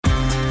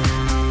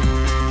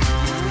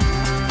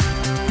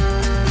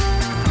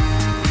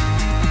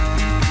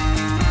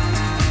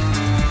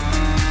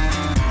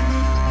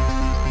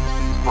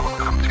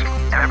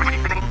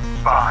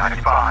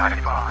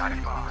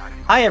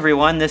Hi,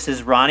 everyone. This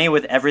is Ronnie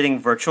with Everything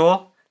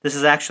Virtual. This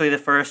is actually the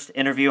first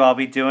interview I'll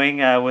be doing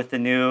with the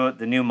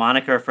new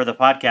moniker for the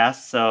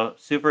podcast. So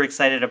super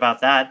excited about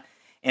that.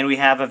 And we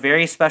have a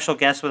very special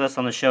guest with us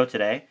on the show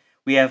today.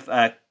 We have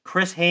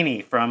Chris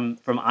Haney from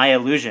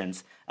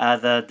iLlusions,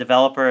 the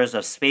developers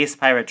of Space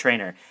Pirate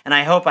Trainer. And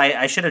I hope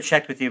I should have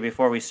checked with you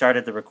before we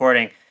started the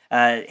recording.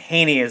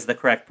 Haney is the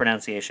correct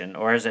pronunciation,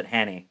 or is it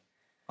Haney?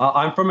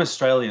 I'm from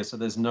Australia, so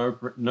there's no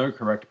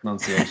correct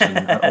pronunciation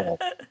at all.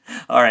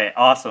 All right,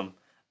 awesome.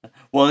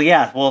 Well,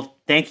 yeah. Well,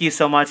 thank you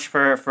so much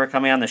for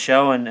coming on the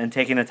show and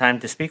taking the time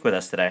to speak with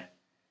us today.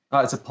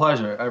 It's a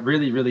pleasure. I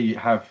really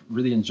have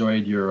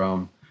enjoyed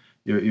your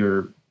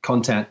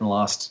content in the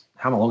last,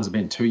 how long has it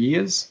been? 2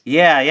 years?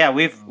 Yeah.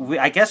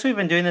 I guess we've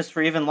been doing this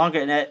for even longer.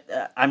 And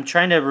I'm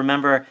trying to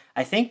remember.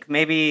 I think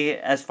maybe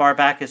as far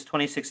back as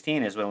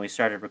 2016 is when we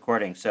started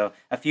recording. So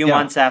a few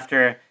months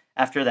after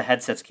the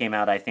headsets came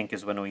out, I think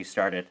is when we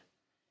started.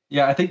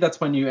 Yeah, I think that's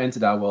when you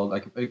entered our world.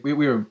 Like we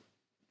were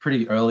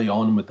pretty early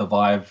on with the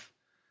Vive,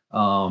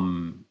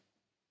 and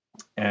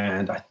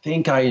I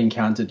think I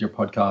encountered your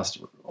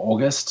podcast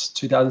August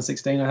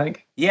 2016. I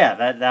think.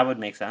 Yeah, that would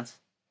make sense.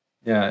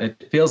 Yeah,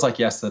 it feels like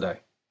yesterday.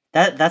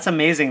 That's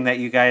amazing that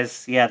you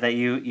guys, that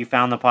you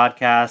found the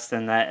podcast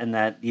and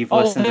that you've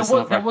listened to some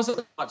of our... There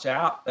wasn't much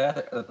out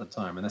there at the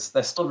time, and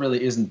there still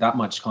really isn't that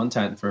much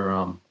content for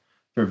a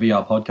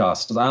VR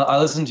podcast. I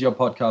listen to your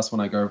podcast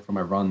when I go for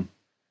my run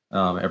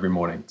every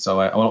morning.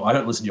 So I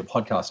don't listen to your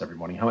podcast every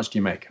morning. How much do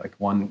you make? Like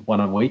one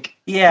a week?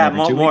 Yeah,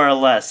 more or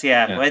less.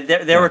 Yeah.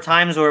 There were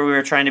times where we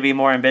were trying to be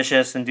more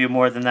ambitious and do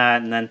more than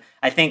that, and then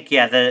I think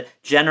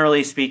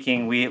generally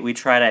speaking, we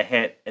try to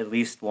hit at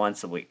least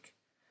once a week.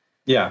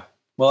 Yeah.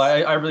 Well,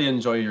 I really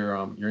enjoy your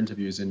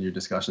interviews and your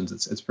discussions.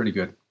 It's pretty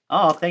good.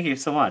 Oh, thank you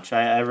so much.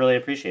 I really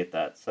appreciate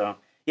that. So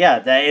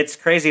yeah, it's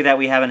crazy that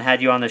we haven't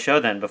had you on the show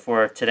then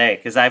before today,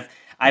 because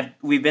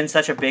we've been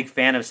such a big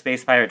fan of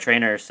Space Pirate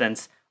Trainer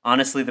since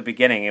honestly the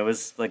beginning. It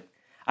was like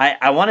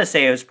I want to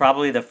say it was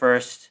probably the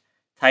first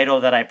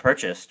title that I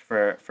purchased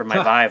for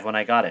my Vive when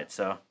I got it.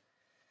 So,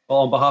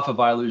 well, on behalf of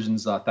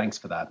iLlusions, thanks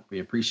for that. We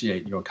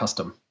appreciate your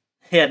custom.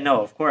 Yeah,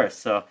 no, of course.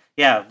 So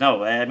yeah,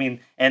 no, I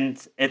mean,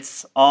 and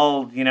it's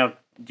all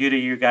due to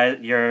you guys,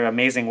 your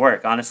amazing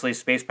work. Honestly,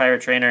 Space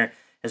Pirate Trainer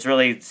has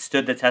really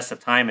stood the test of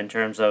time in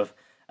terms of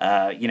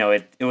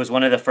it was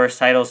one of the first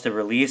titles to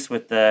release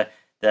with the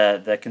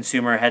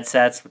consumer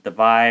headsets with the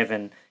Vive,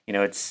 and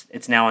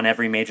it's now on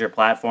every major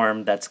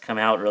platform that's come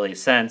out really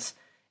since,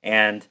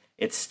 and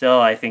it's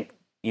still, I think,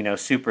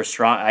 super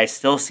strong. I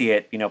still see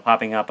it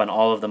popping up on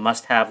all of the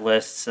must-have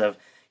lists of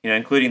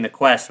including the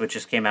Quest, which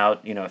just came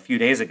out a few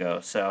days ago.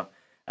 So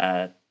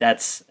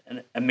that's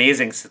an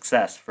amazing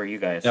success for you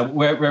guys. Yeah,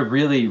 we're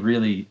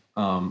really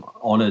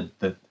honored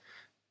that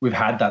we've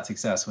had that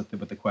success with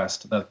the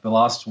Quest. The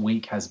last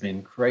week has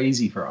been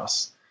crazy for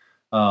us.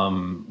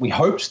 We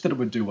hoped that it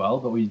would do well,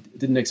 but we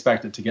didn't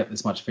expect it to get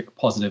this much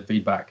positive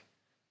feedback.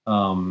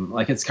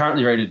 Like it's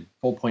currently rated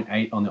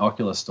 4.8 on the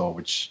Oculus Store,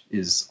 which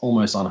is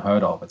almost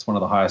unheard of. It's one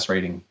of the highest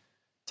rating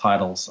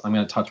titles. I'm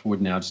going to touch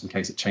wood now just in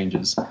case it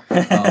changes.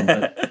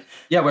 But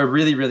yeah, we're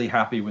really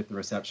happy with the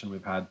reception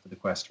we've had for the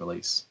Quest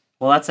release.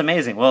 Well, that's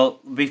amazing.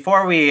 Well,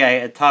 before we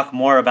talk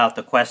more about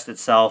the Quest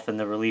itself and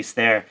the release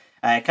there,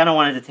 I kind of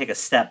wanted to take a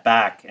step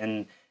back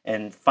and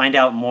find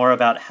out more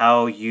about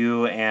how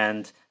you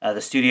and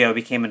the studio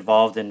became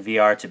involved in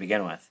VR to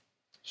begin with.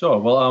 Sure.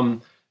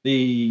 Well,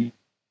 the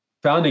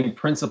founding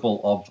principal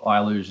of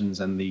iLlusions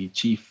and the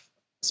chief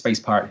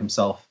space pirate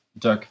himself,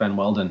 Dirk Van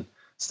Welden,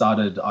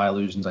 started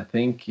iLlusions, I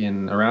think,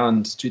 in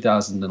around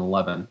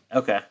 2011.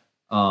 Okay.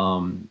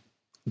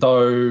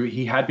 Though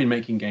he had been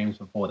making games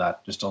before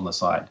that, just on the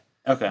side.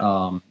 Okay.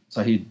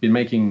 So he'd been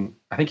making,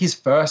 I think his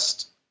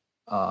first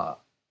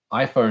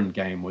iPhone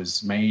game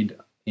was made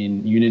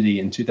in Unity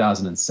in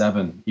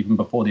 2007, even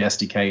before the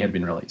SDK had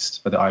been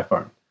released for the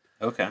iPhone.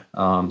 Okay.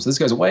 So this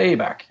goes way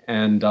back,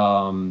 and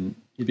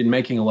he'd been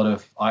making a lot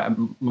of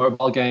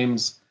mobile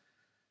games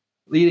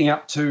leading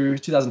up to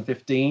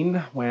 2015,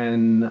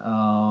 when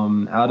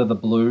out of the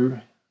blue,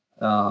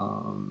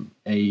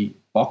 a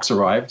box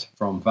arrived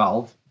from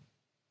Valve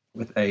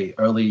with a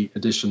early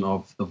edition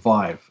of the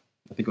Vive.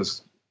 I think it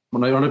was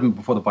not even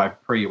before the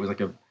Vive Pre. It was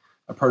like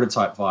a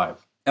prototype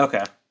Vive.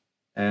 Okay.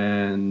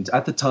 And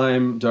at the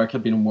time, Dirk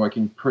had been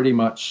working pretty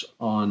much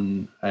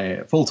on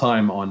full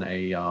time on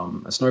a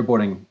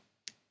snowboarding,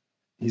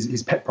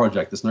 his pet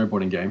project, the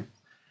snowboarding game.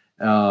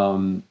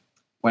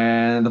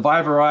 When the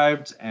Vive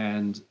arrived,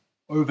 and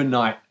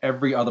overnight,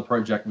 every other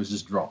project was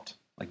just dropped.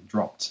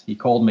 He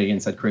called me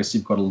and said, "Chris,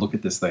 you've got to look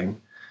at this thing."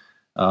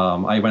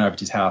 I went over to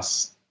his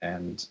house,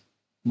 and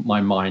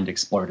my mind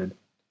exploded.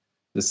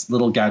 This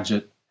little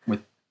gadget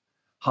with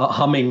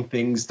humming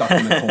things stuck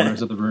in the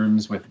corners of the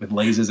rooms with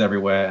lasers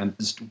everywhere and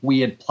just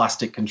weird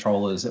plastic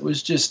controllers. It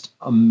was just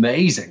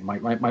amazing.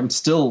 I'm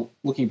still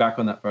looking back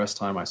on that first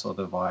time I saw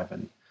the Vive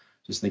and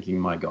just thinking,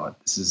 my God,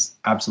 this is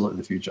absolutely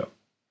the future.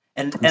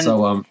 And at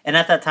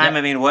that time, yeah.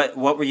 I mean, what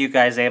were you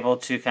guys able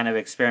to kind of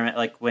experiment?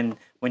 Like when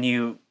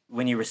you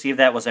when you received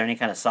that, was there any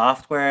kind of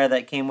software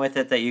that came with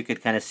it that you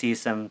could kind of see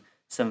some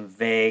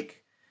vague,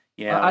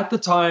 you know? At the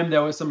time,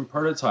 there were some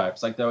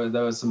prototypes. Like there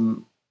was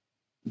some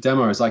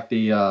demos, like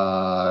the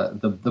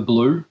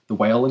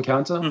whale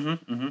encounter.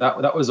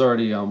 That was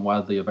already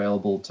widely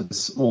available to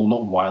this, well,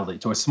 not widely,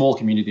 to a small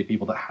community of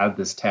people that had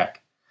this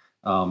tech.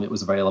 It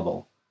was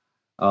available,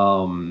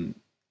 and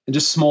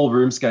just small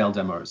room scale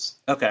demos.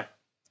 Okay.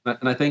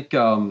 And I think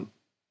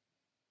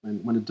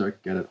when did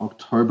Dirk get it?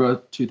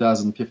 October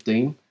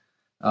 2015.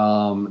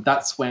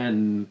 That's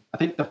when I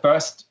think the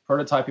first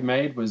prototype he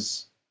made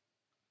was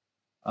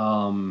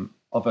of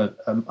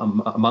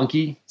a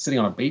monkey sitting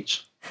on a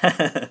beach.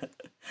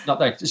 Not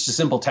like just a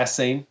simple test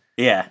scene.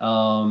 Yeah.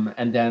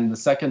 And then the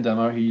second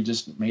demo, he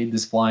just made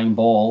this flying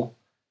ball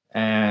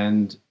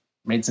and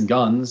made some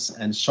guns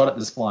and shot at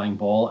this flying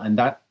ball. And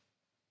that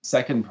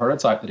second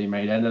prototype that he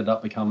made ended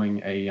up becoming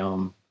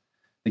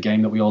the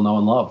game that we all know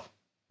and love.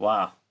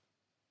 Wow.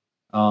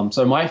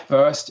 So my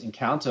first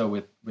encounter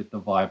with the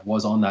Vive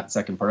was on that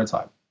second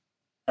prototype.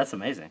 That's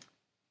amazing.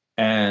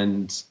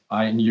 And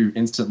I knew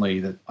instantly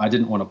that I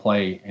didn't want to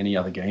play any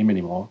other game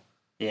anymore.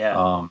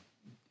 Yeah.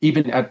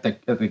 Even at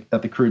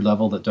the crude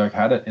level that Dirk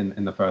had it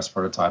in the first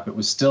prototype, it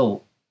was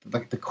still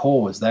like the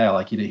core was there.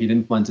 Like he'd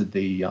implemented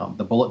the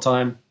bullet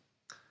time.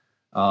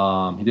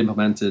 He'd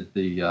implemented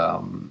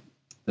the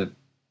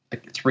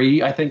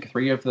three of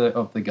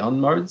the gun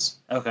modes.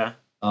 Okay.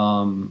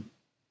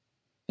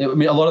 I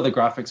mean, a lot of the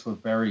graphics were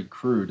very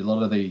crude. A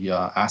lot of the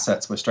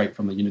assets were straight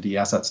from the Unity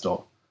asset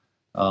store,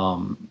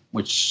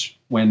 which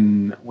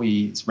when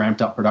we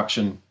ramped up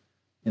production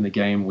in the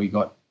game, we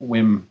got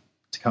Wim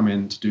to come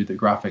in to do the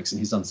graphics, and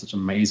he's done such an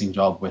amazing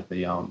job with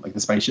the like the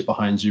spaceship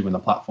behind you and the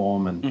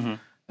platform and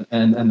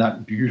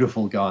that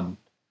beautiful gun,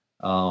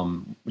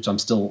 which I'm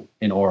still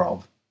in awe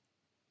of.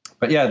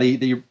 But yeah,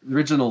 the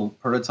original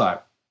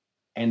prototype,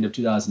 end of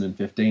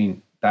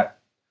 2015, that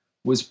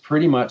was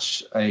pretty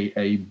much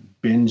a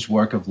binge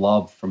work of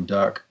love from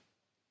Dirk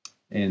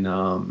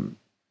in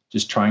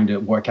just trying to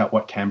work out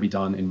what can be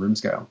done in room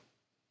scale.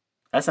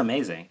 That's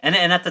amazing. And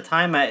at the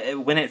time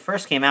when it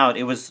first came out,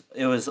 it was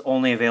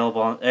only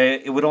available.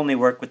 It would only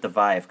work with the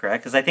Vive,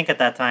 correct? Because I think at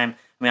that time,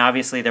 I mean,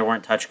 obviously there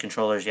weren't touch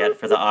controllers yet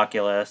for the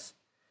Oculus,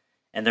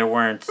 and there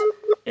weren't.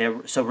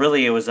 So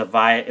really, it was a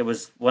Vive. It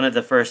was one of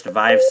the first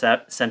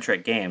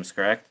Vive-centric games,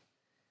 correct?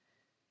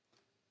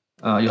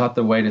 You'll have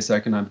to wait a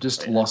second. I've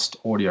just lost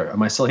audio.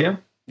 Am I still here?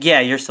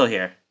 Yeah, you're still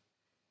here.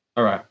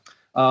 All right.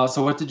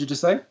 So what did you just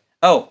say?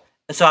 Oh,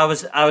 so I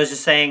was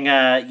just saying,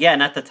 yeah,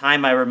 and at the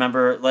time I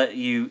remember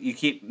you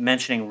keep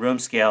mentioning room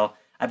scale.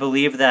 I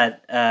believe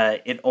that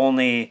it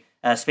only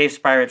Space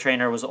Pirate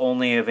Trainer was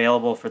only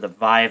available for the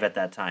Vive at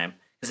that time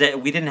because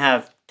we didn't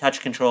have touch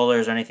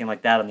controllers or anything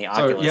like that on the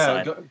Oculus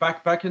side.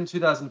 Back in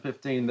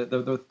 2015,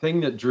 the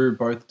thing that drew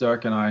both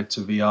Dirk and I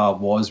to VR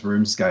was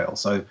room scale.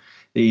 So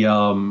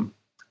the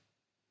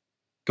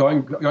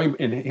going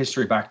in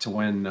history back to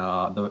when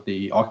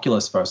the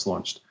Oculus first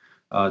launched.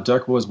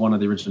 Dirk was one of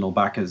the original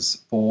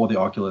backers for the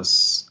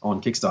Oculus on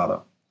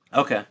Kickstarter.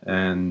 Okay.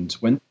 And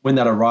when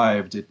that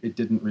arrived, it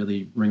didn't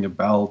really ring a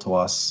bell to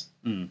us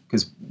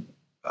because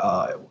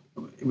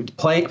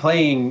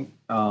playing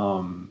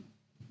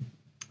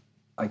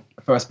like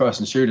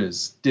first-person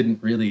shooters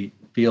didn't really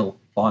feel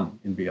fun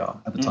in VR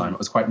at the time. It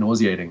was quite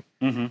nauseating.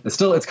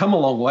 It's come a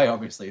long way.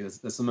 Obviously,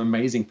 there's some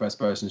amazing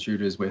first-person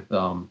shooters with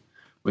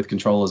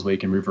controllers where you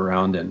can move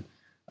around in,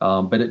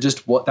 but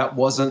that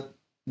wasn't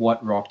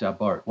what rocked our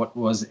boat. What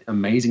was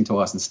amazing to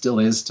us and still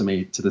is to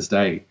me to this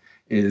day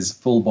is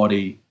full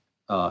body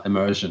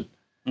immersion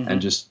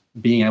and just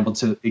being able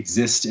to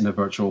exist in a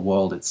virtual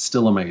world. It's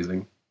still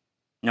amazing.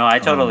 No, I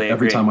totally agree.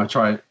 Every time I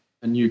try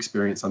a new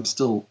experience, I'm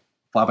still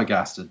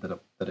flabbergasted that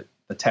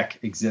the tech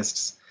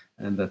exists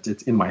and that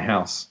it's in my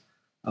house.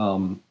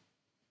 And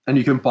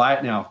you can buy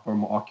it now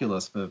from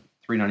Oculus for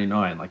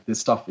 $399. Like this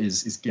stuff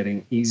is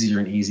getting easier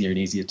and easier and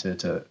easier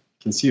to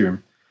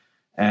consume,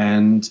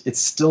 and it's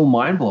still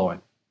mind blowing.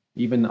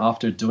 Even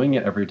after doing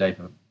it every day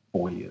for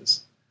 4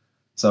 years.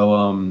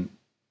 So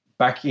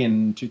back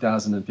in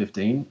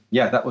 2015,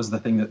 yeah, that was the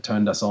thing that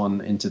turned us on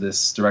into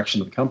this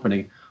direction of the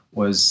company,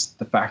 was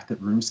the fact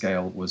that room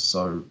scale was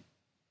so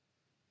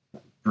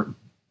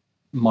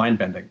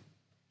mind-bending.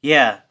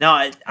 Yeah,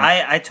 no,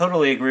 I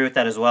totally agree with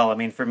that as well. I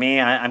mean, for me,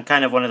 I'm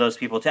kind of one of those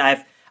people too.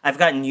 I've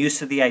gotten used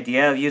to the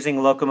idea of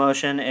using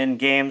locomotion in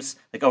games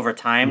like over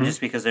time,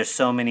 just because there's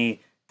so many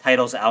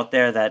titles out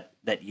there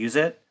that use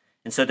it.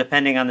 And so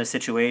depending on the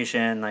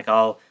situation, like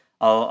I'll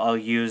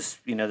use,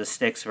 the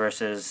sticks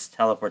versus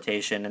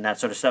teleportation and that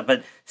sort of stuff.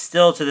 But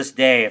still to this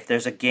day, if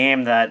there's a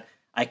game that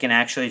I can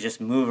actually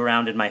just move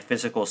around in my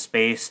physical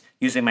space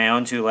using my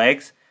own two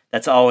legs,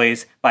 that's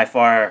always by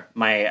far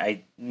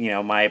my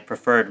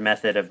preferred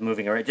method of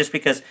moving around. Just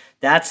because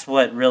that's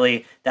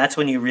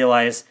when you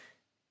realize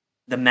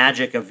the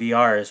magic of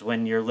VR is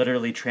when you're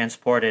literally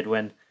transported,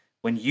 when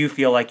you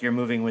feel like you're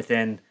moving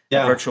within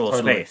a virtual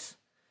space.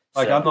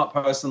 Like, I'm not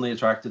personally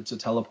attracted to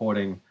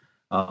teleporting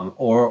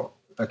or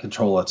a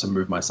controller to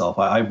move myself.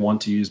 I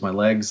want to use my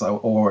legs,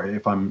 or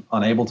if I'm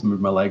unable to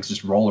move my legs,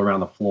 just roll around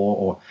the floor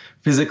or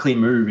physically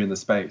move in the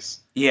space.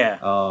 Yeah.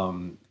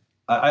 Um,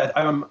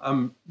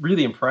 I'm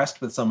really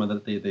impressed with some of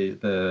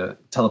the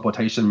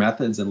teleportation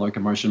methods and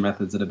locomotion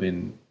methods that have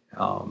been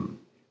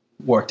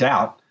worked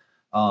out,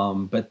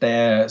 but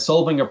they're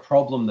solving a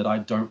problem that I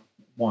don't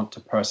want to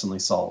personally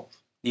solve.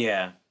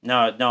 Yeah.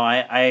 No, no,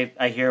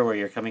 I hear where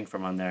you're coming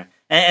from on there.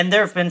 And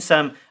there have been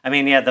some, I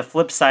mean, yeah, the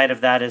flip side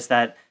of that is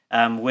that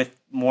with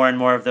more and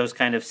more of those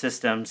kind of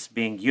systems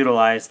being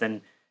utilized,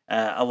 then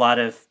a lot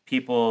of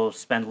people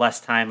spend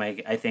less time,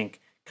 I think,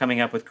 coming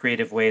up with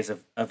creative ways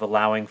of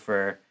allowing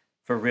for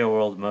real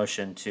world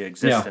motion to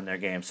exist Yeah, in their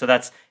game. So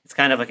it's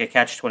kind of like a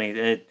catch 20.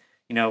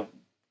 You know,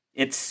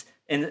 it's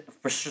in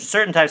for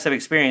certain types of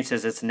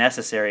experiences, it's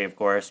necessary, of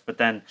course, but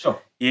then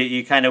sure.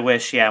 you kind of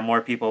wish, yeah, more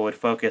people would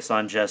focus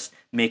on just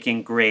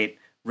making great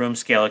room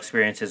scale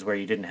experiences where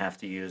you didn't have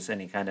to use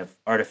any kind of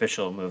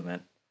artificial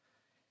movement.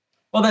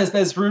 Well,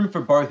 there's room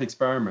for both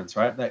experiments,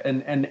 right?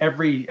 And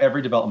every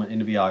development in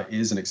VR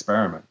is an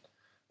experiment.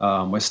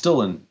 We're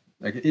still in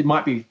like it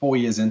might be 4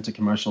 years into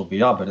commercial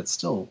VR, but it's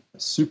still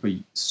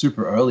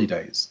super early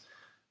days.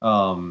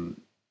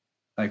 Um,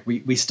 like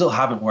we still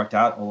haven't worked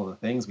out all of the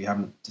things. We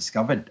haven't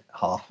discovered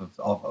half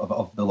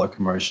of the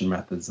locomotion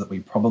methods that we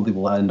probably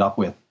will end up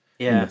with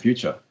in the Yeah,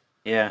 future.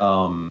 yeah,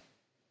 Um,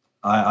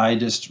 I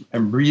just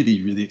am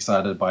really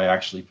excited by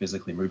actually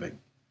physically moving,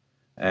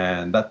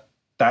 and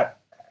that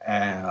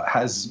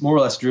has more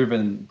or less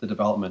driven the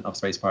development of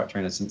Space Pirate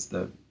Trainer since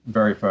the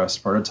very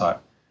first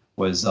prototype.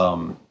 Was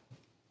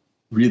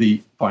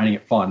really finding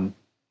it fun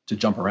to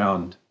jump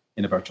around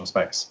in a virtual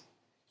space.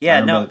 I yeah.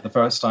 remember No, the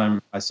first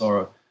time I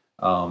saw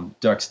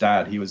Dirk's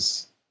dad. He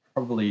was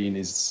probably in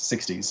his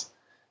 60s.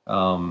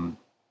 Um,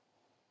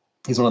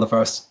 he's one of the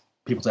first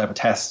people to ever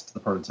test the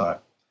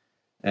prototype,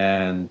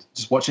 and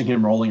just watching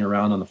him rolling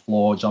around on the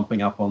floor,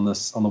 jumping up on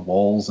the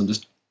walls, and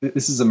just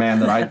this is a man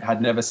that I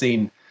had never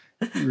seen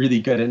really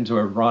get into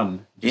a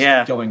run, just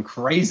yeah. going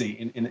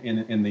crazy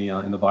in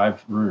the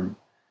Vive room.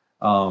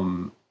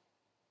 Um,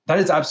 that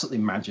is absolutely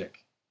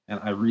magic, and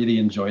I really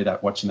enjoy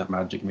that watching that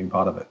magic and being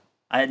part of it.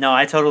 I no,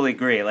 I totally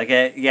agree. Like,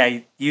 yeah,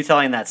 you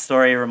telling that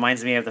story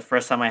reminds me of the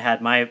first time I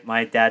had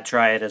my dad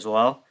try it as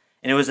well,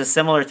 and it was a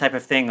similar type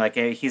of thing. Like,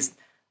 he's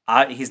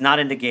not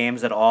into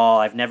games at all.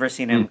 I've never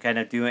seen him Mm. kind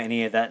of do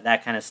any of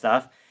that kind of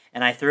stuff.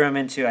 And I threw him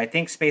into, I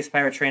think, Space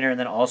Pirate Trainer and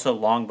then also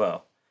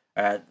Longbow.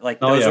 Like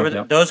Oh yeah,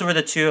 yeah. those were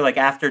the two. Like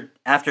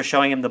after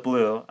showing him the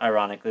blue,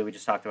 ironically, we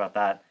just talked about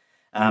that.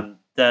 Mm.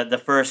 The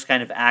first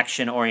kind of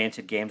action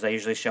oriented games I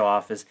usually show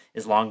off is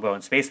Longbow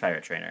and Space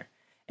Pirate Trainer,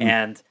 Mm.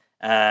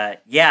 and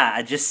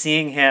yeah, just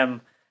seeing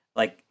him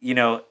like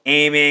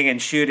aiming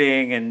and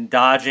shooting and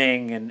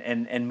dodging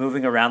and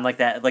moving around like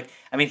that. Like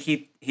I mean,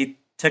 he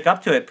took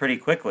up to it pretty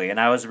quickly, and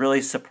I was really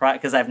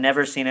surprised because I've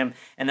never seen him.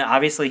 And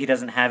obviously, he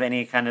doesn't have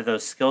any kind of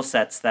those skill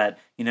sets that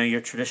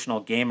your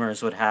traditional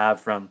gamers would have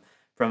from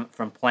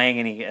playing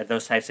any of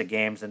those types of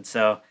games. And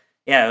so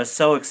yeah, it was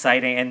so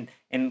exciting,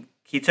 and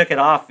he took it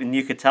off, and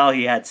you could tell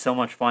he had so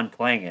much fun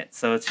playing it.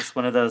 So it's just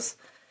one of those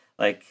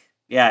like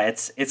yeah,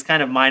 it's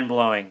kind of mind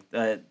blowing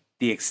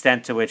the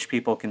extent to which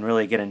people can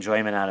really get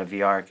enjoyment out of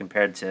VR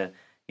compared to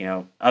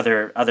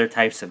other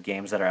types of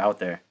games that are out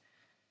there.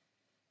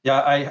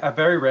 Yeah, I have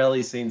very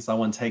rarely seen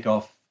someone take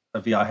off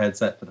a VR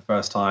headset for the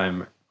first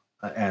time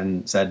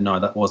and said, no,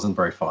 that wasn't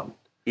very fun.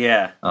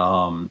 Yeah.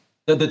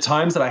 The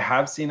times that I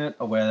have seen it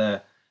are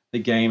where the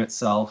game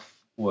itself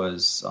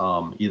was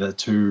either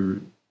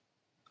too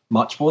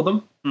much for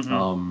them.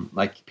 Hmm.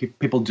 Like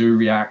people do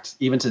react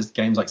even to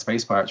games like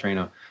Space Pirate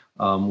Trainer,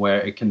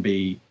 where it can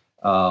be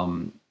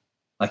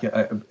like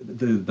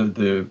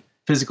the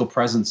physical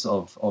presence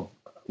of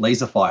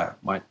laser fire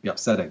might be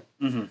upsetting.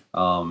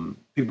 Hmm.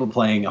 People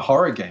playing a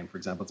horror game, for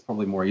example, it's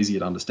probably more easier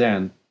to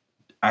understand,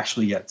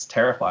 actually gets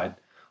terrified.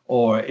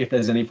 Or if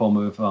there's any form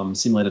of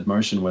simulated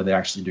motion where they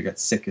actually do get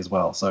sick as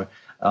well. So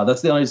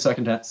that's the only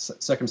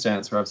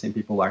circumstance where I've seen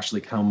people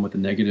actually come with a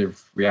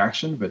negative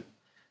reaction. But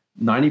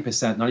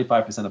 90%,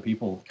 95% of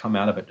people come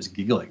out of it just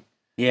giggling.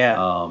 Yeah.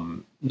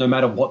 No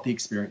matter what the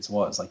experience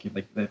was. Like if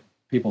the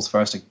people's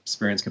first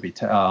experience could be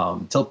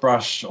Tilt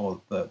Brush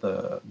or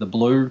the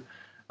Blue,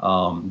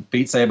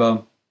 Beat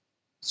Saber,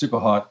 super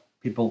hot.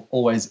 People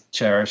always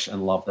cherish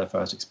and love their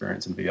first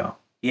experience in VR.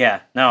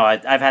 Yeah, no,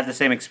 I've had the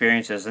same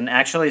experiences, and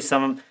actually,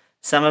 some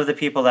of the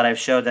people that I've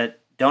showed that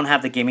don't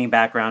have the gaming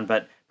background,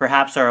 but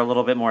perhaps are a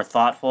little bit more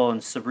thoughtful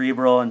and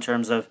cerebral in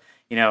terms of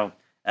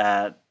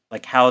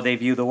like how they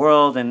view the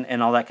world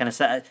and all that kind of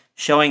stuff.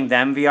 Showing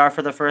them VR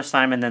for the first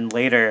time, and then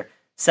later,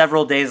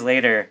 several days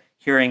later,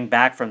 hearing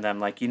back from them,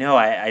 like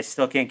I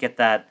still can't get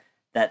that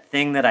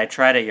thing that I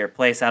tried at your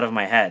place out of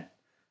my head.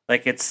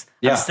 Like I'm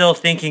Yeah, still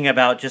thinking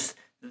about just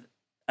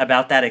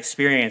about that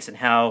experience and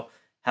how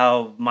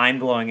mind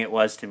blowing it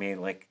was to me.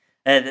 Like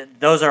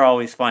those are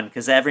always fun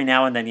because every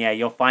now and then, yeah,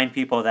 you'll find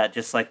people that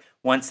just like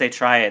once they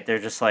try it, they're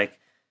just like,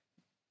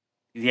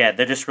 yeah,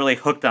 they're just really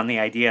hooked on the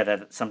idea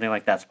that something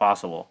like that's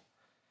possible.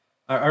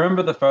 I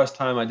remember the first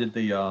time I did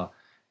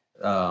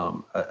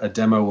a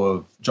demo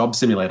of Job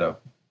Simulator,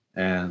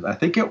 and I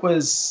think it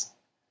was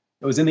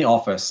in the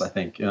office. I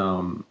think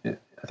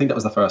that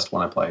was the first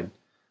one I played,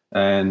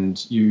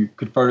 and you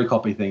could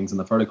photocopy things in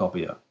the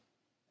photocopier,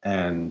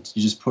 and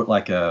you just put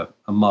like a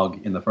mug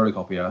in the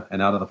photocopier,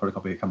 and out of the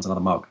photocopier comes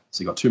another mug.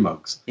 So you got two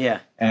mugs. Yeah.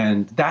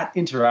 And that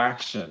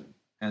interaction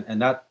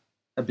and that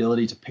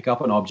ability to pick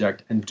up an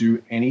object and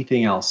do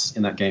anything else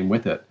in that game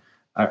with it.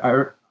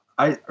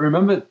 I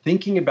remember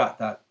thinking about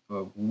that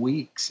for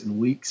weeks and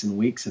weeks and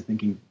weeks and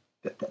thinking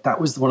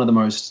that was one of the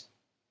most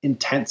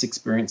intense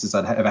experiences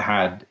I'd ever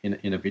had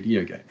in a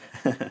video game.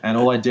 And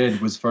all I did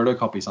was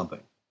photocopy something.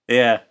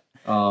 Yeah.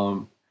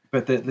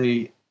 But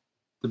the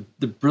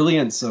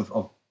brilliance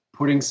of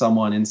putting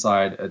someone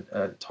inside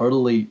a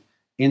totally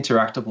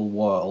interactable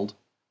world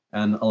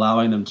and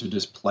allowing them to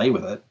just play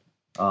with it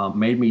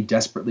made me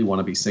desperately want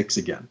to be 6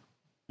 again.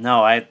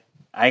 No,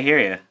 I hear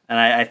you, and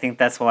I think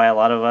that's why a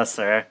lot of us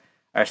are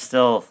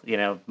still,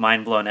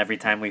 mind blown every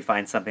time we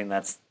find something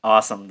that's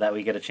awesome that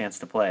we get a chance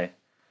to play.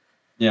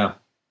 Yeah.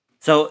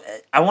 So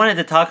I wanted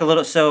to talk a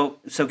little. So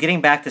getting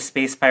back to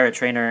Space Pirate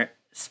Trainer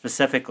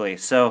specifically.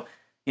 So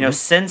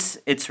since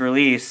its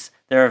release,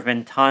 there have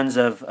been tons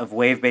of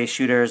wave-based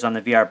shooters on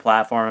the VR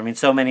platform. I mean,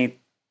 so many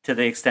to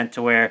the extent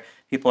to where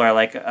people are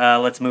like,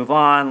 let's move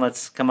on,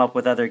 let's come up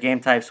with other game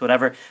types,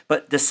 whatever.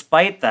 But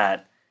despite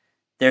that,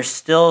 there's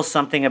still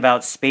something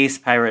about Space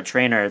Pirate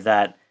Trainer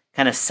that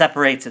kind of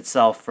separates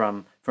itself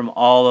from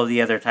all of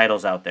the other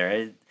titles out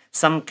there.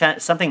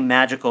 Something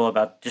magical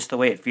about just the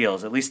way it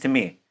feels, at least to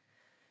me.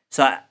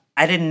 So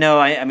I didn't know.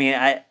 I mean,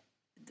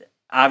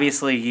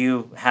 obviously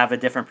you have a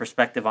different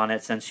perspective on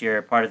it since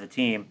you're part of the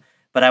team.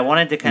 But I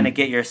wanted to kind of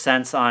get your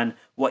sense on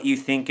what you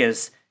think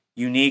is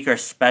unique or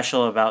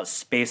special about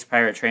Space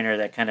Pirate Trainer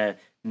that kind of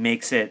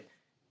makes it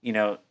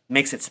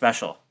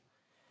special.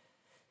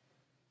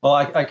 Well,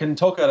 I can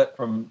talk at it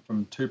from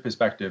two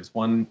perspectives.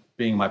 One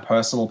being my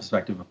personal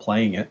perspective of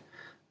playing it,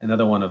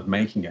 another one of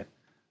making it.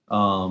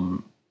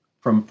 From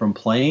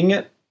playing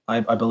it,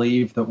 I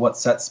believe that what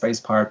sets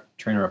Space Pirate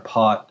Trainer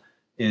apart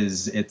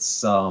is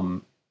its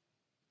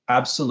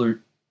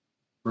absolute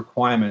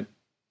requirement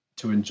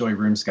to enjoy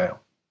room scale.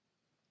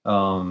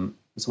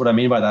 So what I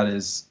mean by that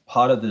is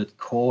part of the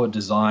core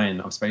design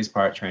of Space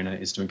Pirate Trainer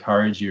is to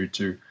encourage you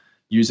to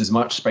use as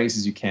much space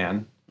as you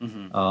can,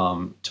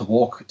 to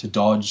walk, to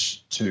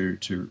dodge,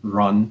 to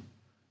run,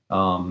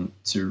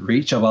 to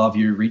reach above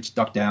you,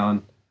 duck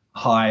down,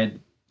 hide,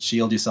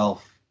 shield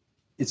yourself.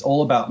 It's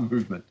all about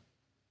movement.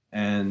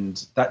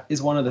 And that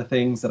is one of the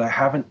things that I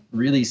haven't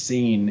really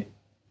seen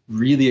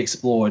really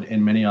explored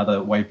in many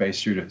other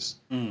wave-based shooters.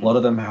 A lot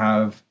of them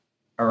have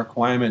a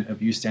requirement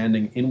of you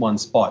standing in one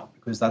spot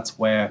because that's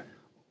where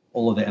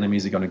all of the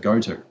enemies are going to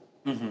go to.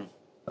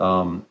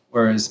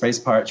 Whereas Space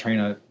Pirate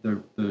Trainer,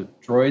 the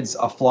droids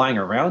are flying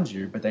around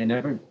you, but they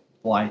never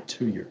fly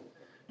to you.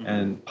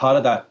 And part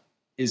of that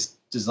is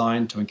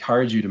designed to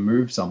encourage you to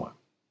move somewhere.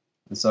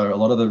 And so a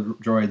lot of the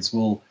droids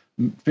will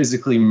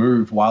physically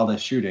move while they're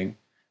shooting,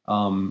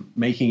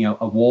 making a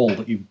wall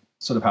that you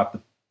sort of have to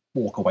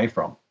walk away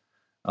from.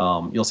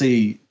 You'll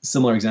see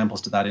similar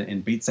examples to that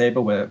in Beat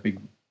Saber, where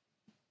big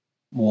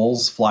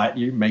walls fly at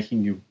you,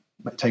 making you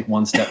take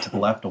one step to the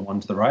left or one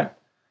to the right.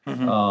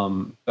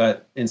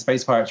 But in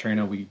Space Pirate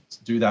Trainer, we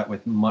do that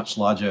with much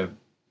larger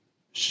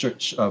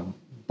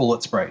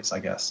bullet sprays, I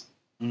guess.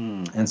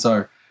 And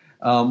so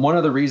one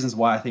of the reasons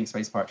why I think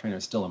Space Pirate Trainer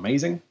is still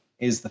amazing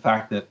is the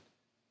fact that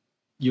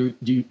you're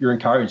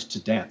encouraged to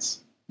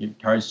dance. You're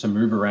encouraged to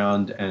move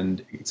around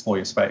and explore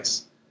your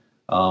space.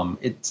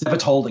 It's never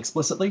told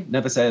explicitly,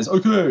 never says,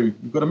 okay,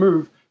 you've got to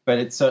move, but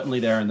it's certainly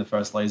there in the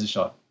first laser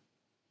shot.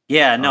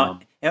 Yeah, no.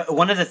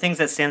 One of the things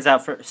that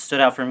stood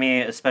out for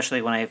me,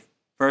 especially when I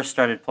first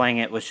started playing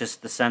it, was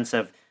just the sense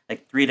of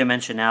like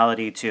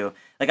three-dimensionality to,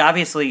 like,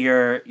 obviously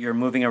you're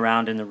moving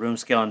around in the room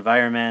scale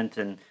environment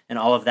and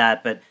all of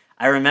that, but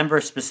I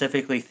remember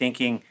specifically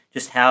thinking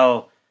just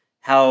how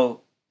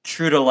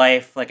true to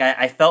life, like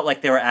I felt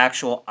like there were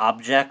actual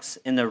objects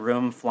in the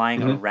room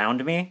flying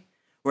around me.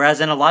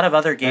 Whereas in a lot of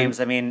other games,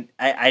 I mean,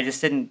 I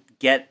just didn't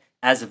get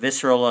as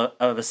visceral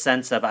of a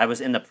sense of I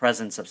was in the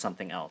presence of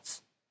something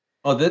else.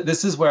 Oh,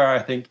 this is where I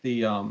think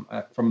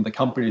from the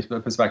company's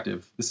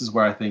perspective, this is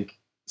where I think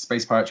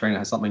Space Pirate Trainer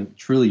has something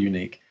truly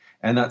unique,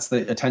 and that's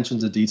the attention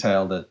to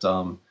detail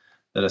that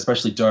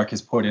especially Dirk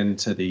has put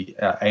into the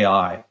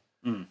AI.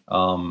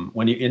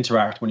 When you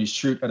interact, when you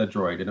shoot at a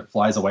droid and it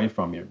flies away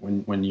from you,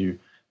 when you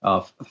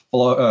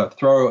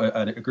throw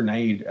a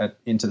grenade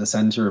into the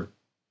center of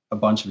a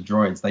bunch of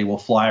droids, they will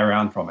fly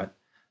around from it.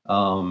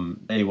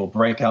 They will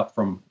break up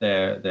from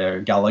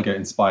their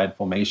Galaga-inspired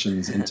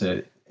formations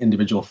into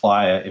individual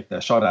fire if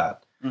they're shot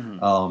at.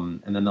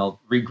 And then they'll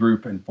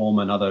regroup and form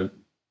another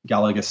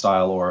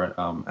Galaga-style or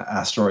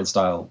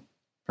asteroid-style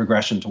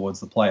progression towards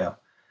the player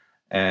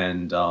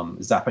and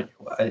zap it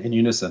in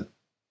unison.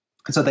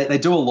 And so they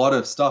do a lot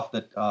of stuff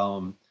that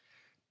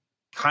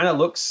kind of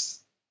looks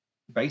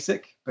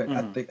basic, but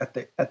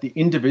at the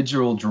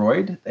individual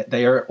droid,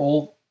 they are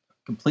all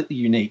completely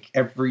unique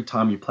every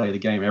time you play the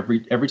game. Every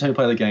time you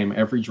play the game,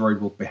 every droid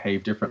will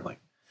behave differently.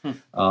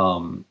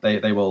 Hmm.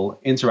 They will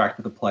interact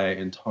with the player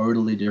in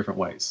totally different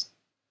ways,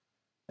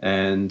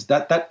 and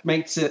that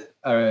makes it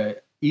a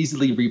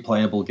easily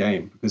replayable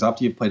game, because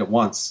after you've played it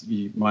once,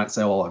 you might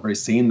say, "Well, I've already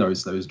seen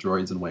those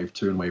droids in Wave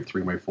 2 and Wave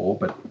 3 and Wave 4,"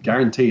 but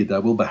guaranteed they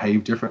will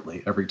behave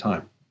differently every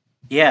time.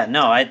 Yeah,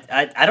 no,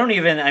 I don't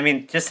even. I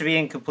mean, just to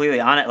be completely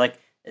honest, like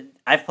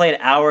I've played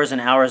hours and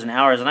hours and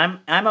hours, and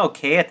I'm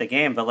okay at the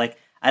game, but like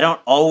I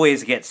don't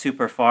always get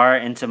super far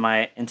into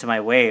my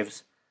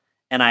waves,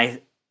 and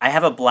I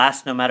have a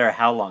blast no matter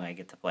how long I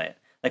get to play it.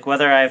 Like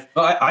whether I've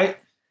But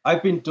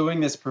I've been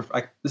doing this.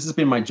 This has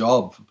been my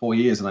job for 4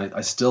 years, and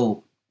I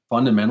still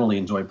fundamentally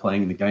enjoy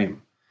playing the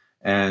game.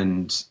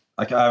 And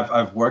like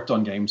I've worked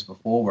on games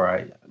before where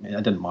I mean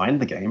I didn't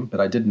mind the game, but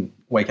I didn't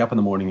wake up in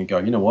the morning and go,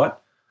 you know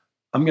what?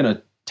 I'm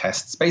gonna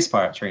test Space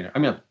Pirate Trainer.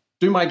 I'm gonna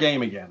do my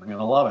game again. I'm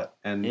gonna love it,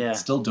 and yeah.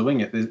 still doing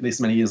it this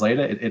many years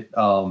later.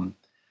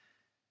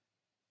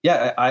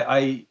 Yeah,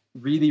 I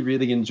really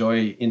really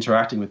enjoy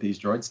interacting with these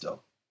droids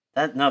still.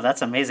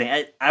 That's amazing.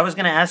 I was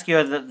going to ask you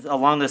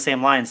along the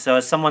same lines. So,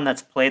 as someone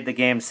that's played the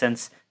game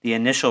since the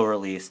initial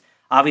release,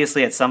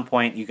 obviously at some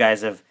point you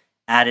guys have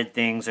added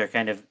things or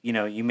kind of,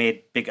 you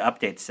made big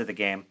updates to the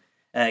game.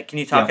 Can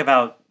you talk Yeah,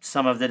 about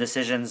some of the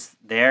decisions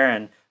there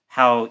and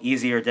how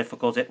easy or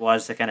difficult it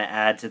was to kind of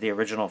add to the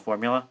original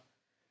formula?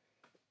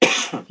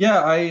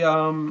 yeah.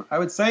 I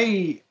would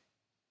say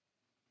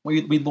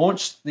we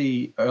launched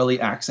the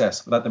early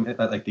access, like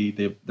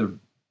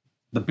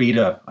the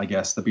beta, I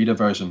guess, the beta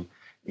version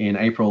in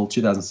April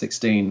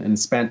 2016, and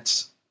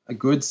spent a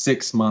good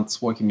 6 months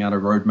working out a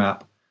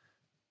roadmap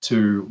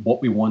to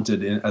what we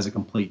wanted as a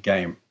complete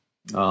game.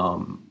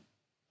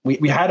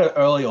 We had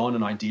early on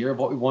an idea of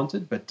what we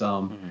wanted, but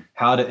Hmm.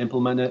 how to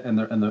implement it and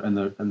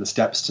the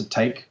steps to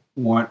take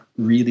weren't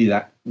really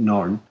that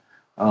known.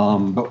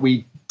 But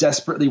we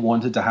desperately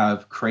wanted to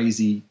have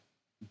crazy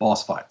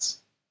boss fights.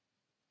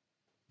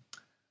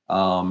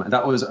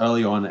 That was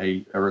early on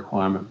a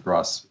requirement for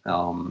us.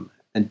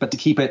 But to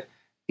keep it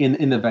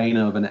in the vein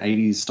of an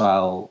 80s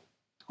style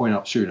point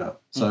up shooter.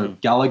 So Hmm.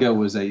 Galaga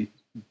was a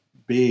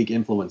big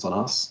influence on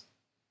us.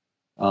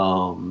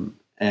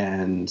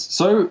 And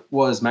so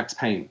was Max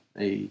Payne,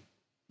 a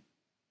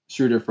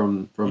shooter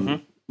from Hmm.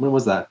 when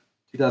was that?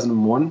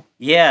 2001?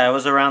 Yeah, it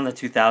was around the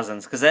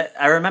 2000s because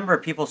I remember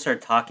people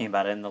started talking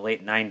about it in the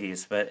late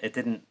 90s, but it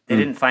didn't. They Mm.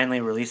 didn't finally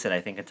release it, I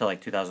think, until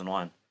like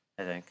 2001.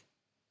 I think.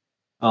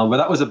 But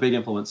that was a big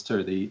influence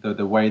too.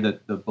 The way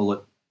that the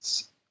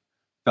bullets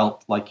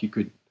felt like you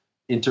could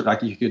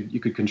interact, you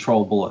could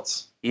control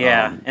bullets.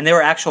 Yeah, and they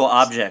were actual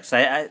objects.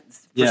 I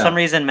for some Yeah,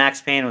 reason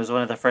Max Payne was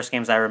one of the first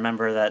games I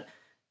remember that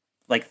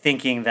like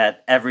thinking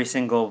that every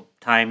single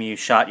time you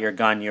shot your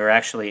gun, you were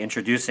actually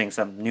introducing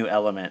some new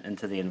element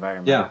into the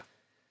environment. yeah,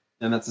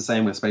 and that's the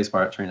same with Space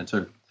Pirate Trainer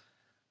too.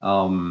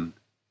 Um,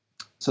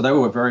 so they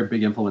were very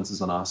big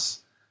influences on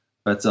us.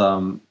 But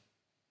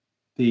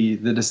the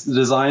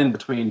design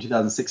between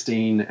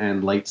 2016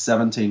 and late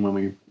 17, when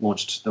we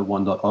launched the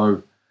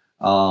 1.0,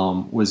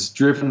 was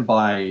driven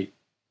by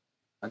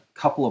a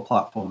couple of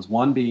platforms.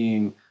 One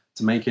being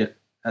to make it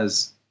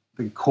as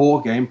the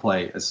core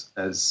gameplay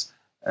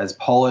as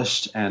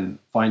polished and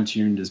fine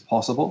tuned as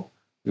possible.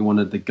 We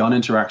wanted the gun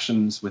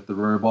interactions with the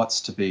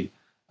robots to be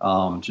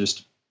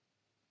just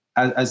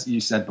as you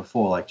said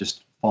before, like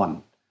just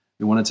fun.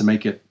 We wanted to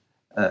make it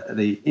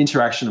the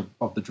interaction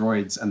of the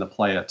droids and the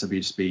player to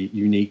be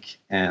unique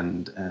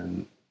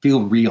and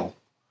feel real.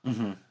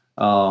 Hmm.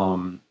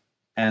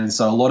 And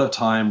so a lot of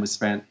time was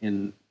spent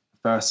in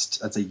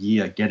first as a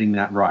year getting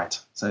that right.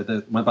 So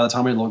by the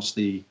time we launched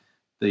the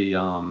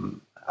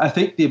I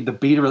think the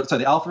beta, so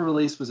the alpha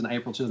release was in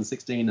April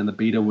 2016, and the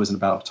beta was in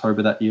about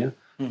October that year.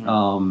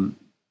 Hmm.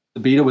 The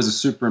beta was a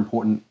super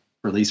important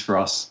release for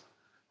us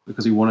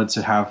because we wanted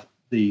to have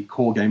the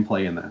core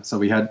gameplay in there. So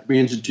we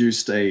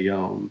introduced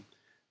a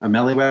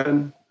melee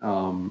weapon,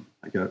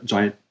 like a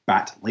giant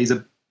bat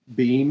laser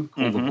beam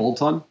called the Hmm.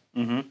 Bolton.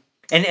 Hmm.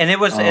 And it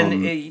was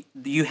Um,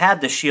 you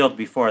had the shield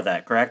before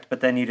that, correct? But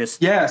then you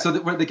just yeah, so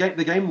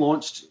the game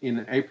launched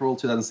in April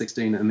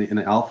 2016, and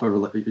the alpha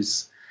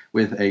release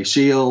with a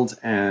shield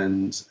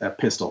and a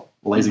pistol,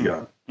 a laser hmm.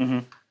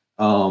 gun,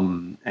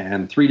 Hmm.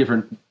 and three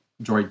different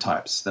droid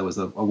types. There was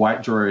a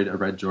white droid, a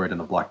red droid, and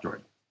a black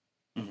droid.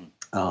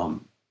 Hmm.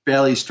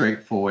 Fairly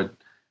straightforward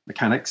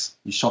mechanics.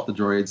 You shot the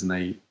droids, and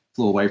they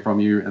flew away from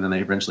you, and then they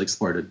eventually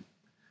exploded.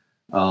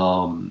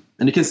 And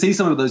you can see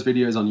some of those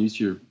videos on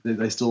YouTube.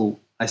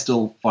 I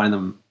still find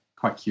them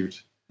quite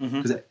cute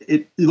Hmm. because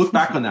you look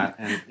back on that,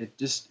 and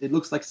it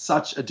looks like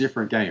such a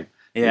different game.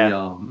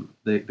 Yeah.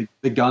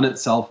 The gun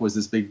itself was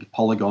this big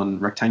polygon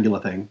rectangular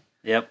thing,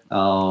 Yep.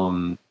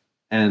 and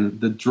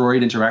the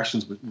droid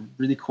interactions were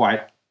really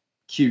quite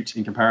cute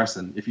in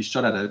comparison. If you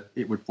shot at it,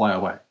 it would fly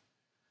away.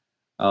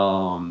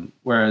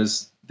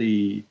 Whereas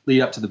the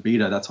lead up to the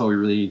beta, that's where we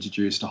really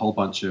introduced a whole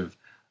bunch of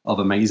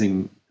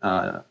amazing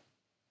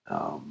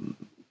um,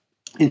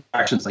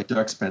 interactions. Like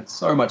Dirk spent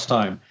so much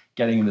time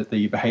getting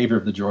the behavior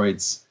of the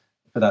droids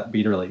for that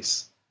beta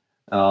release.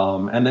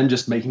 and then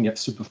just making it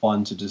super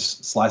fun to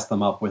just slice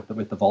them up with the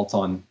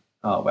Volton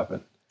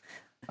weapon.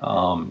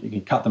 You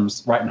can cut them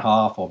right in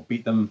half or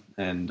beat them,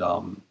 and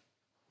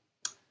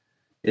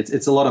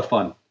it's a lot of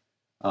fun.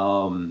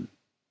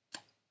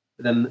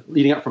 Then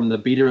leading up from the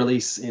beta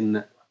release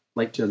in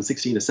late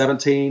 2016 to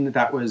 17,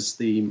 that was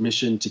the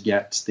mission to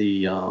get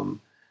the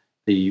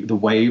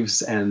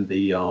waves and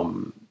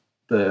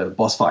the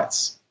boss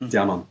fights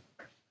down on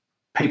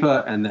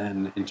paper and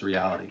then into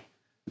reality.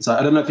 So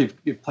I don't know if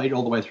you've played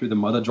all the way through the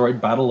Mother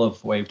Droid battle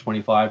of Wave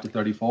 25 to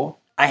 34.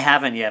 I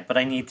haven't yet, but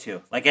I need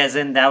to. Like, as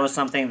in, that was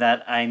something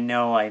that I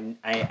know I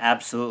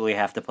absolutely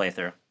have to play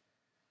through.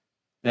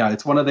 Yeah,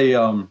 it's one of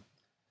the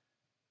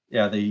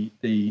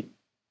the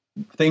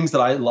things that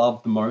I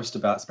love the most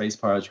about Space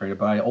Pirate Trainer,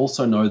 but I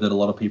also know that a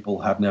lot of people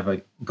have never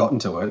gotten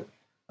to it,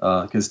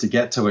 because to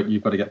get to it,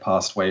 you've got to get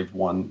past Wave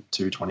 1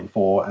 to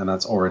 24, and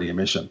that's already a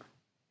mission.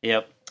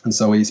 Yep. And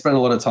so we spent a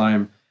lot of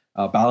time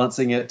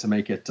balancing it to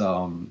make it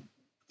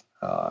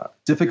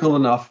difficult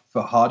enough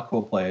for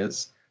hardcore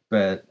players,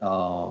 but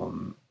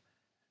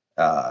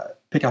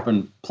pick up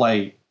and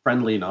play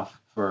friendly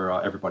enough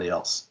for everybody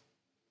else.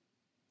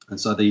 And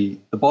so the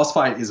boss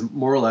fight is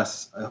more or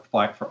less a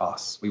fight for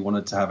us. We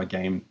wanted to have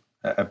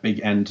a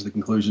big end to the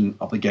conclusion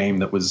of the game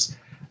that was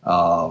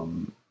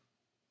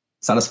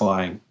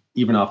satisfying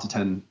even after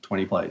 10,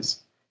 20 plays.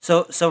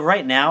 So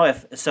right now,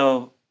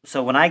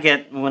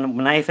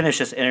 when I finish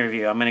this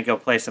interview, I'm gonna go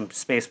play some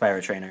Space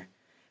Pirate Trainer.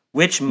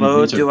 Which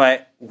mode do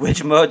I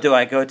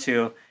go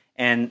to?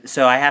 And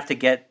so I have to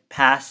get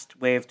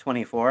past Wave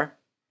 24.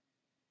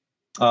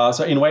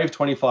 So in Wave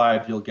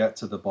 25, you'll get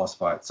to the boss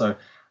fight. So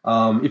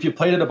if you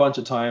played it a bunch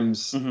of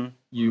times,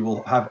 you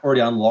will have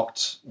already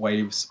unlocked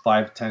waves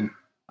 5, 10.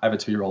 I have a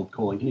 2-year-old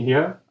calling. Can you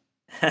hear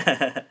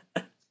her?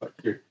 So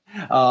cute.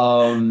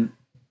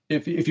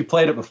 If you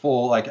played it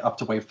before, like up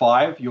to Wave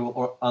 5,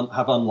 you'll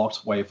have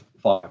unlocked Wave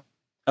 5.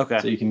 Okay.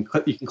 So you can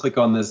click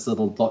on this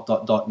little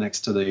dot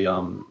next to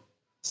the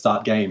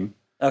start game.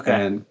 Okay.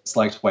 And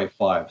select Wave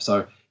 5.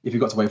 So if you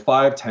got to Wave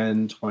 5,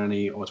 10,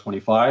 20, or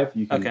 25,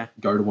 you can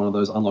go to one of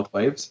those unlocked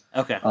waves.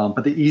 Okay.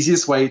 But the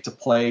easiest way to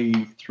play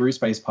through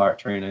Space Pirate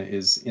Trainer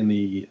is in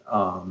the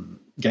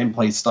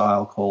gameplay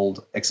style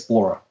called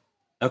Explorer.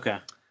 Okay.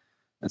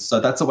 And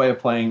so that's a way of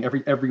playing.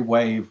 Every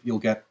wave, you'll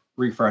get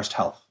refreshed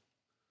health.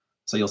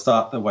 So you'll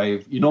start the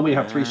wave. You normally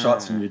have 3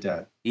 shots and you're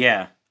dead.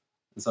 Yeah.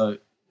 And so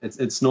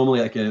it's normally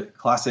like a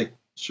classic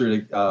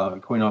shooter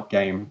coin-op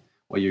game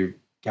where you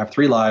have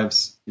 3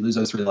 lives, you lose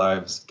those 3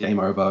 lives, game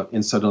over,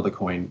 insert another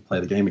coin, play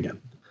the game again.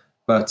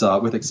 But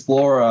with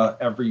Explorer,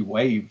 every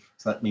wave,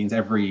 so that means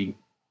every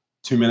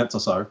 2 minutes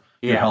or so,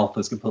 your health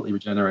is completely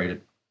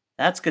regenerated.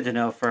 That's good to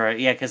know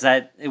because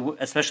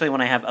especially when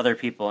I have other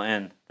people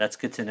in, that's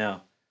good to know.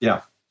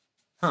 Yeah.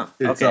 Huh.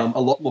 It's a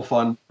lot more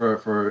fun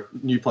for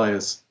new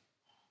players.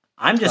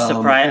 I'm just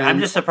surprised. I'm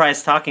just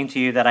surprised talking to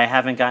you that I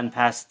haven't gotten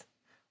past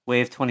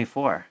Wave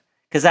 24,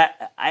 because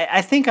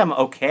I think I'm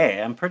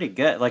okay. I'm pretty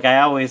good. Like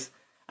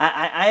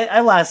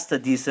I last a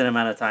decent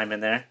amount of time in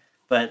there,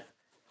 but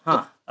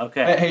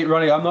okay. Hey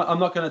Ronnie, I'm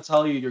not going to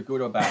tell you you're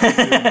good or bad.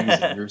 You're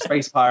amazing. You're a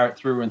space pirate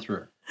through and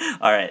through.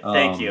 All right,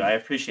 thank you. I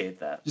appreciate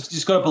that.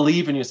 Just got to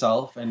believe in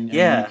yourself, and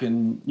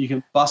you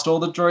can bust all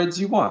the droids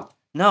you want.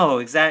 No,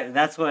 exactly.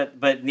 That's what.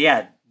 But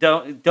yeah,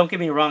 don't get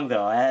me wrong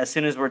though. As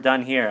soon as we're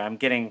done here, I'm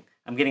getting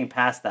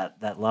past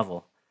that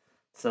level.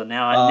 So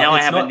now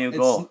I have a new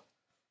goal.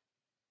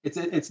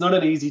 It's not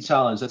an easy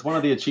challenge. That's one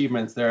of the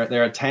achievements.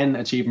 There are 10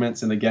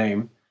 achievements in the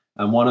game,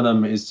 and one of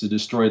them is to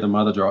destroy the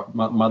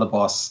mother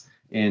boss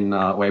in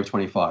Wave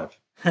 25.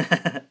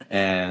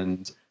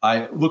 And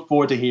I look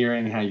forward to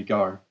hearing how you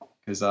go,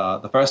 because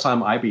the first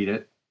time I beat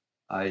it,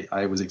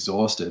 I was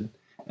exhausted,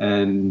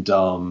 and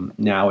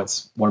now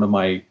it's one of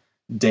my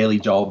daily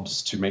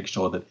jobs to make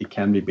sure that it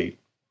can be beat.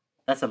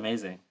 That's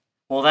amazing.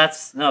 Well,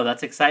 that's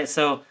exciting.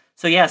 So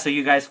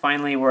you guys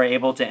finally were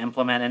able to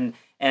implement,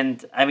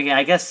 and I mean,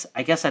 I guess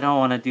I don't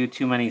want to do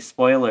too many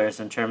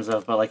spoilers in terms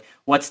of, but like,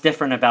 what's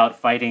different about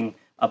fighting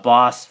a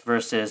boss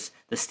versus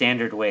the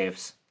standard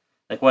waves?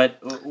 Like,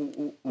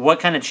 what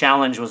kind of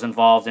challenge was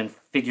involved in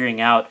figuring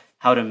out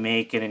how to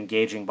make an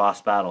engaging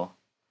boss battle?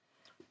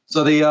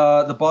 So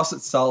the boss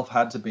itself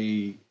had to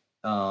be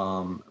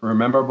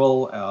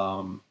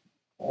rememberable,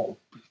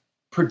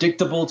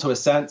 predictable to a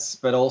sense,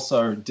 but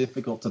also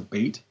difficult to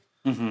beat.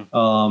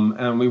 Mm-hmm.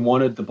 And we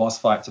wanted the boss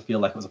fight to feel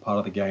like it was a part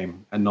of the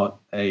game and not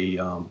a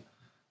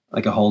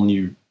whole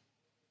new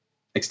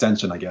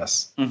extension, I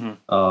guess.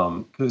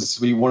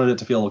 Because we wanted it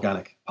to feel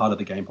organic, part of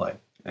the gameplay.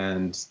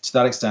 And to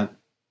that extent,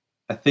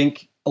 I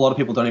think a lot of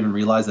people don't even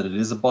realize that it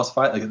is a boss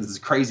fight. Like, this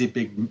crazy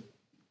big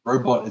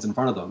robot is in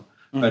front of them,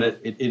 but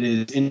it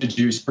is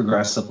introduced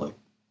progressively.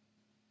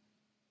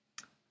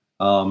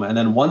 And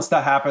then once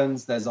that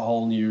happens, there's a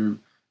whole new.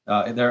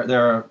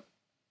 There are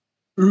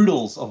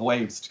oodles of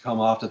waves to come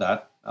after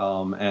that,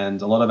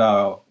 and a lot of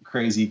our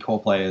crazy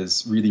core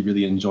players really,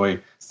 really enjoy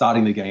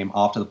starting the game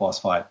after the boss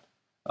fight,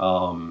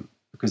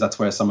 because that's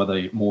where some of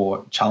the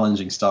more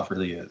challenging stuff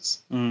really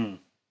is.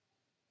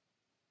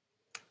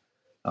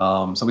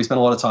 So we spent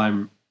a lot of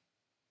time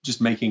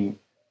just making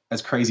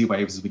as crazy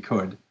waves as we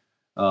could.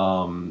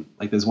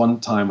 Like there's one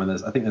time when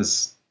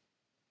there's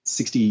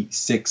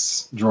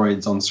 66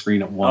 droids on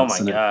screen at Oh once, my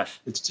and gosh.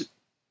 it's just,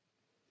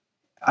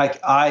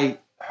 I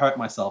hurt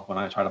myself when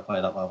I try to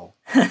play that level.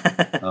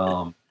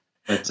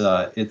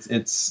 But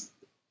it's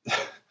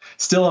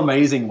still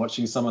amazing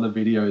watching some of the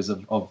videos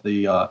of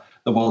the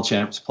world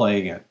champs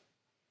playing it.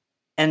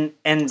 and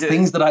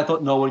Things that I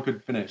thought no one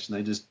could finish, and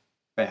they just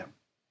bam.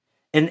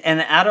 And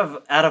out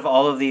of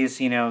all of these,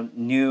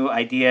 new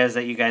ideas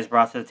that you guys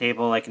brought to the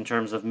table, like in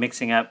terms of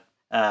mixing up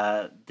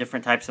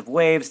different types of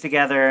waves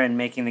together and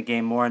making the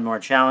game more and more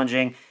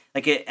challenging,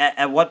 like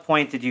at what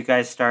point did you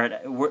guys start?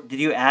 Did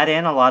you add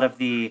in a lot of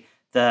the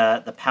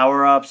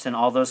power ups and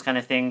all those kind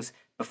of things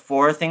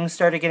before things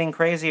started getting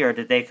crazy, or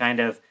did they kind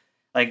of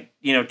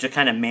to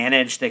kind of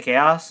manage the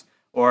chaos,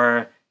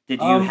 or did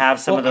you have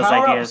some of those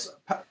ideas?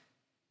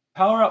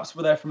 Power ups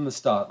were there from the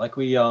start. Like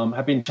we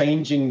have been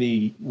changing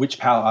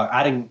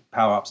adding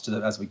power ups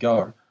to as we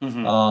go.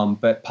 Mm-hmm.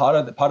 But part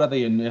of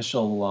the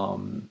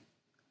initial,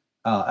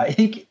 I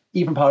think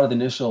even part of the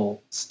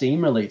initial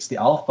Steam release, the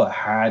alpha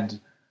had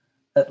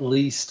at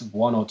least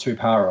one or two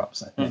power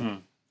ups. I think. Mm-hmm.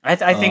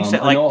 I think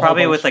so. Like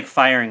probably with like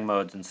firing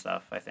modes and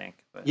stuff. I think.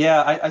 But.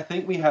 Yeah, I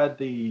think we had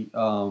the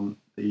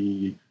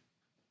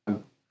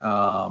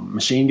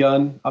machine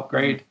gun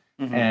upgrade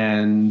Mm-hmm.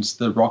 and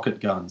the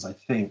rocket guns. I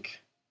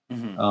think.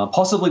 Mm-hmm.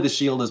 Possibly the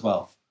shield as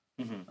well.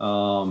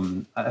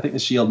 Mm-hmm. I think the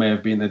shield may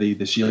have been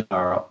the shield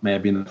power up may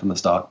have been from the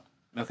start.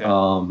 Okay.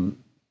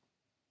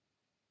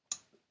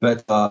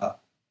 But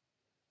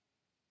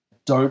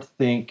don't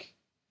think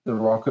the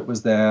rocket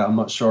was there. I'm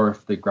not sure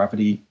if the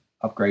gravity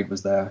upgrade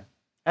was there.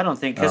 I don't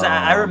think, because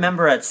I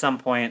remember at some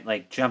point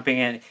like jumping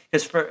in,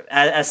 because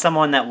as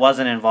someone that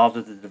wasn't involved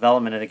with the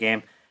development of the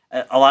game,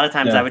 a lot of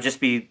times I would just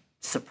be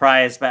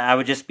surprised, but I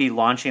would just be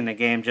launching the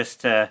game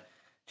just to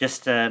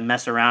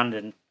mess around,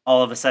 and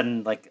all of a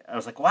sudden, like I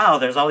was like, wow,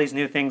 there's all these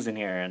new things in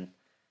here, and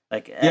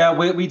like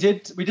we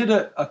did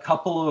a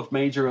couple of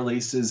major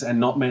releases and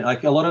not many,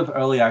 like a lot of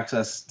early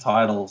access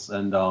titles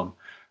and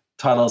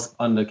titles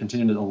under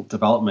continual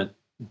development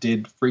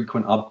did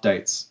frequent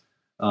updates.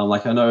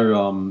 Like I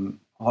know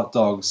Hot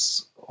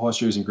Dogs,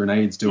 Horseshoes, and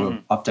Grenades do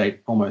an update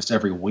almost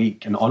every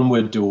week, and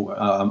Onward do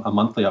a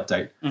monthly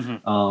update.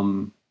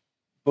 Mm-hmm.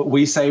 But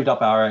we saved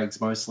up our eggs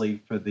mostly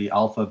for the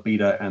alpha,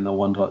 beta, and the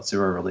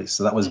 1.0 release.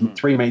 So that was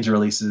three major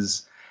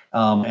releases.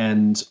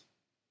 And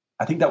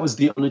I think that was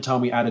the only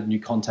time we added new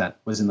content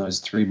was in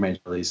those three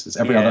major releases.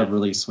 Every other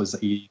release was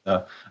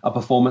either a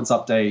performance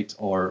update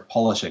or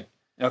polishing.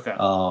 Okay.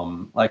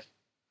 Like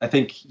I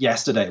think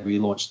yesterday we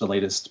launched the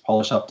latest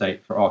polish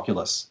update for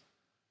Oculus.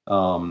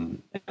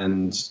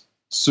 And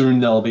soon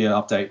there'll be an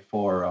update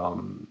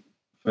for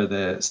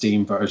the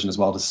Steam version as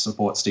well to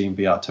support Steam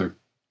VR 2.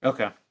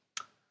 Okay.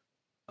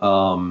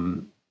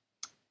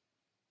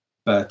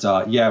 But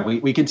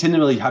we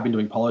continually have been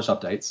doing polish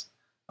updates,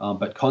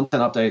 but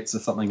content updates are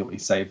something that we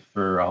save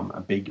for a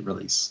big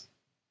release.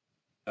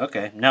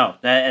 Okay, no,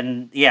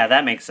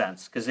 that makes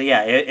sense, because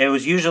it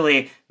was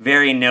usually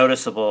very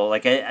noticeable.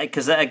 Like,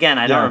 because again,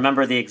 I don't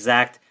remember the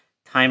exact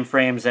time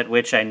frames at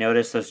which I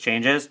noticed those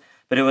changes,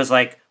 but it was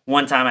like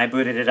one time I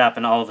booted it up,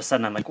 and all of a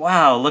sudden I'm like,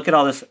 wow, look at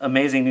all this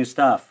amazing new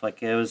stuff.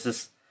 Like it was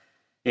just,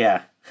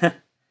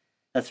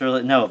 that's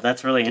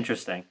really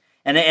interesting.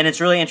 And it's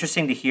really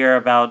interesting to hear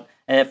about,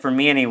 for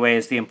me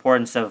anyways, the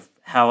importance of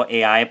how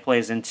AI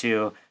plays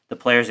into the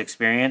player's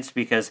experience,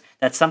 because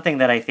that's something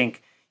that I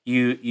think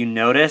you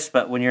notice,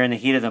 but when you're in the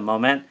heat of the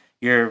moment,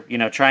 you're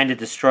trying to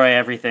destroy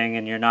everything,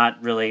 and you're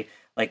not really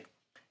like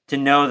to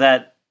know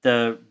that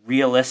the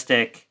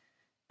realistic,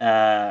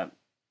 like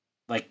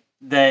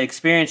the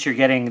experience you're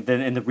getting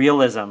and the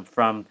realism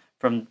from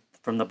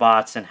the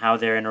bots and how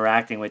they're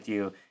interacting with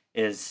you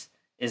is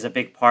a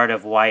big part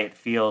of why it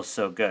feels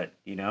so good,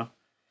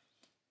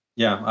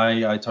 Yeah,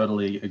 I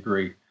totally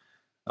agree.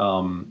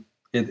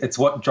 It's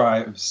what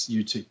drives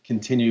you to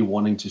continue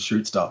wanting to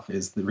shoot stuff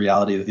is the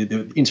reality,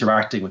 the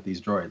interacting with these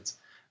droids.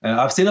 And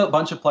I've seen a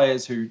bunch of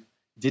players who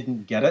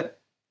didn't get it,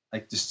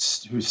 like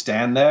just who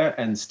stand there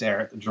and stare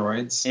at the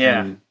droids.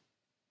 Yeah.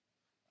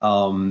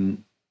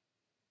 And,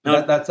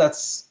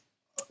 that's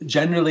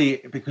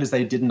generally because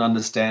they didn't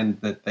understand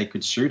that they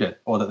could shoot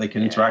it or that they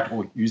can interact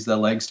or use their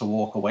legs to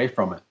walk away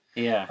from it.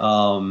 Yeah.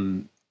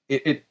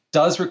 It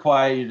does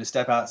require you to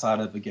step outside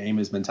of the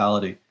gamer's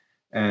mentality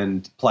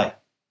and play.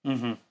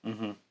 Mm-hmm.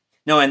 Mm-hmm.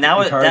 No, and that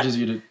encourages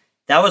you to.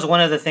 That was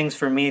one of the things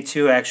for me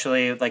too.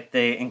 Actually, like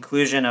the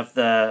inclusion of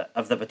the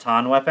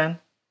baton weapon.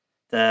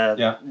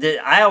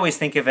 I always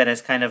think of it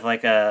as kind of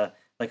like a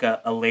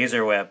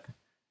laser whip.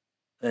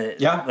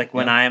 Like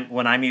when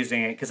I'm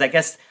using it, because I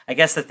guess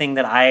the thing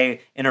that I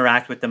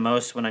interact with the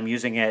most when I'm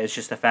using it is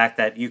just the fact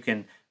that you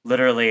can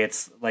literally,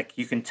 it's like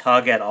you can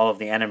tug at all of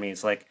the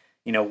enemies, like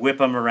whip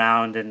them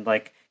around and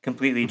like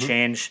completely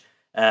change.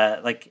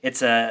 Like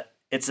it's a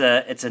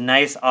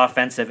nice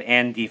offensive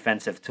and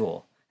defensive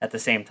tool at the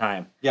same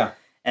time. Yeah.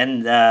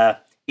 And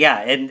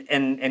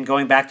and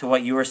going back to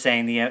what you were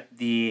saying,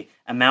 the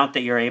amount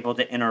that you're able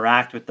to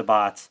interact with the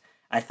bots,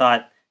 I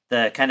thought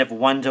the kind of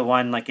one to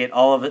one, like it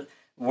all of it.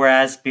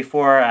 Whereas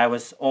before I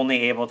was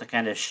only able to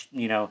kind of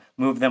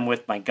move them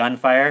with my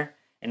gunfire,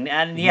 and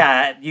Mhm.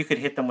 yeah, you could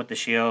hit them with the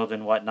shield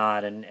and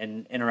whatnot, and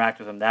interact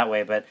with them that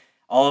way. But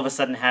all of a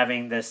sudden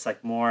having this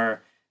like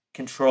more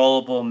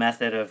controllable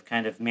method of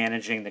kind of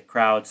managing the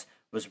crowds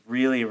was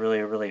really,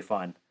 really, really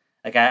fun.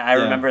 Like I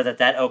Yeah, remember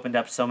that opened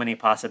up so many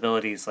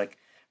possibilities. Like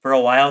for a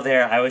while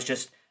there,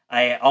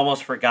 I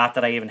almost forgot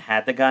that I even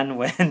had the gun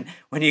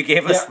when you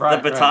gave yeah, us the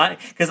right. baton,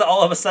 because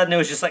all of a sudden it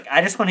was just like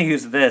I just want to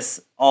use this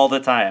all the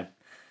time.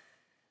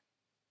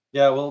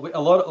 Yeah, well,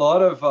 a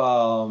lot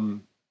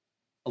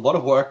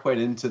of work went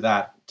into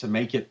that to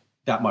make it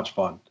that much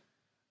fun.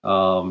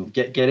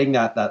 Getting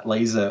that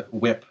laser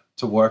whip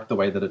to work the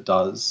way that it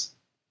does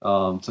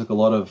took a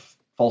lot of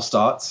false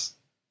starts,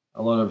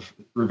 a lot of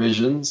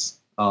revisions.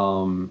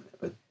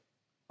 But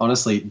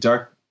honestly,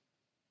 Dirk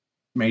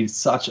made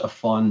such a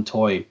fun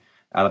toy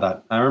out of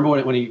that. I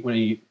remember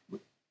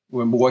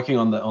when working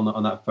on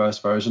that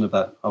first version of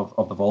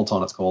of the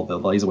Volton, it's called the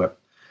Laser Whip.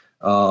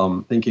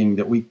 Thinking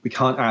that we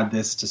can't add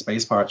this to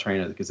Space Pirate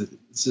Trainer because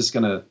it's just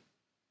gonna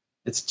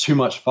it's too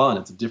much fun.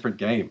 It's a different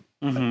game.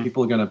 Like Hmm.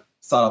 people are gonna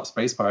start up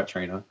Space Pirate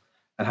Trainer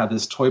and have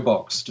this toy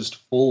box just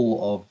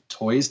full of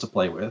toys to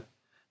play with.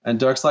 And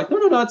Dirk's like, no,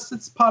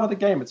 it's part of the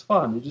game. It's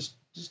fun. You just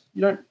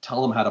you don't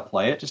tell them how to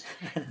play it. Just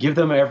give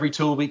them every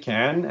tool we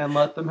can and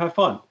let them have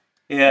fun.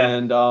 Yeah.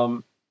 And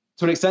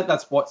to an extent,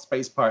 that's what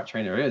Space Pirate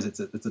Trainer is. It's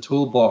a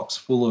toolbox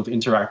full of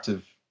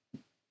interactive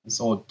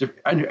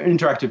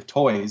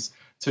toys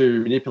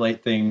to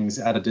manipulate things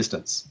at a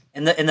distance.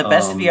 And the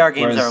best VR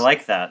games are Whereas,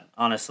 like that,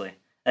 honestly.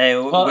 Hey,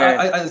 well, where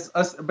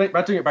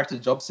bringing it back to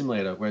Job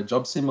Simulator, where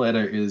Job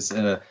Simulator is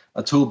a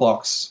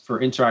toolbox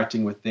for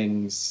interacting with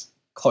things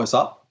close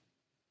up.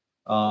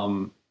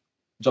 Um,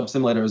 Job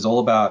Simulator is all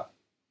about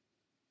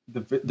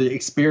the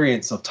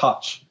experience of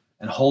touch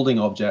and holding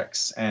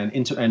objects and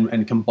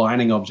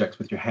combining objects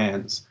with your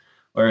hands.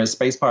 Whereas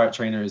Space Pirate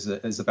Trainer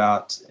is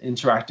about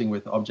interacting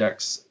with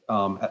objects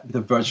at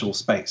the virtual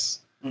space.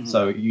 mhm,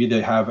 So you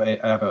either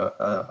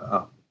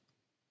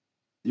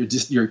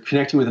you're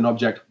connecting with an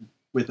object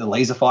with a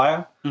laser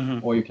fire,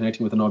 mhm. or you're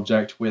connecting with an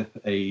object with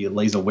a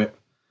laser whip.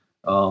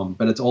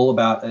 But it's all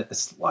about a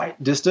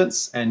slight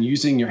distance and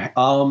using your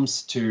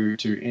arms to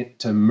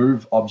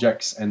move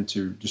objects and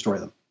to destroy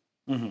them.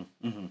 Mhm,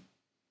 mhm,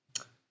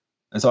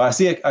 And so I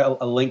see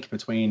a link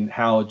between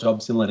how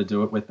Job Simulator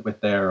do it with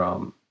their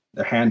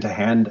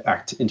hand-to-hand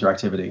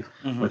interactivity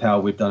with mhm. how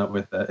we've done it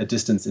with a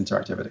distance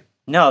interactivity.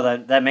 No,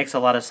 that makes a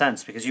lot of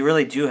sense because you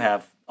really do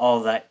have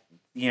all that.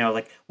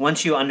 Like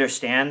once you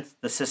understand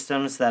the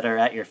systems that are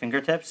at your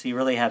fingertips, you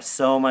really have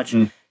so much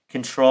Mm.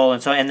 control,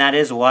 and that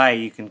is why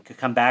you can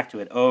come back to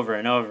it over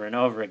and over and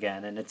over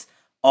again, and it's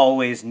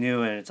always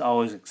new and it's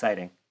always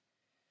exciting.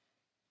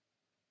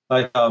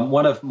 Like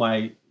one of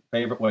my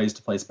favorite ways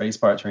to play Space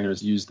Pirate Trainer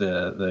is use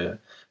the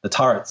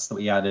turrets that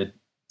we added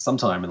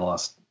sometime in the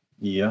last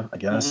year, I Hmm.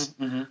 guess.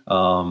 Hmm.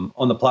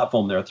 On the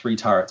platform, there are three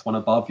turrets: one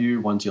above you,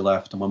 one to your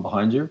left, and one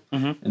behind you.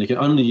 Hmm. And you can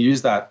only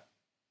use that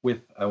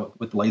with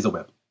laser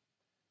whip.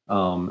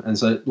 And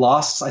so it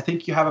lasts. I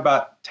think you have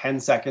about 10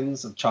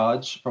 seconds of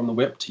charge from the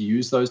whip to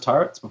use those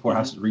turrets before it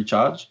has Hmm. to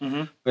recharge.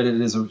 Hmm. But it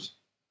is an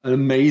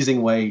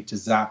amazing way to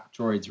zap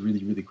droids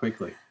really, really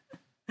quickly.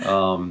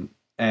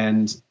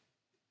 And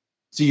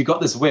so you've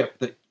got this whip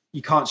that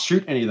you can't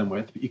shoot any of them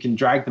with, but you can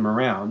drag them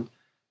around.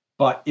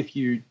 But if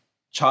you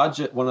charge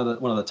it one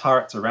of the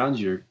turrets around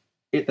you,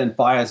 it then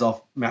fires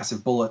off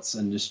massive bullets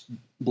and just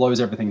blows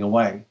everything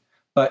away.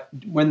 But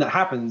when that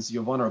happens,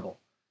 you're vulnerable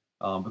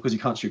because you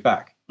can't shoot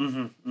back.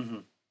 Hmm. Hmm.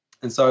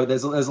 And so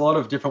there's a lot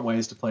of different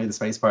ways to play the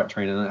Space Pirate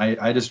Trainer, and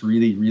I just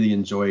really, really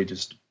enjoy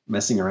just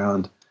messing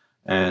around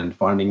and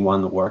finding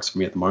one that works for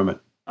me at the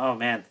moment. Oh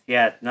man,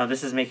 yeah. No,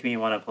 this is making me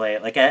want to play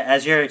it. Like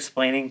as you're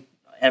explaining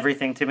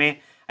everything to me,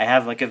 I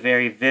have like a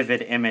very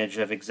vivid image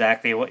of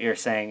exactly what you're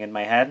saying in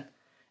my head,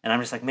 and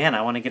I'm just like, man,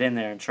 I want to get in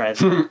there and try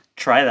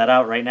that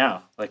out right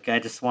now. Like I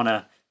just want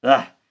to.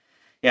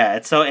 Yeah,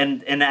 it's so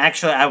and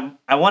actually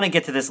I want to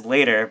get to this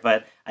later,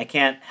 but I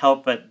can't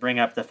help but bring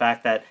up the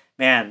fact that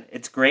man,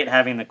 it's great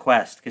having the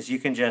Quest because you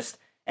can just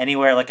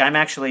anywhere. Like I'm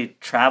actually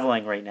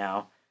traveling right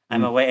now.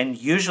 I'm Mm, away, and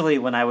usually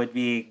when I would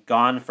be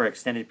gone for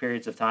extended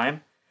periods of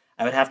time,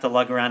 I would have to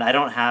lug around. I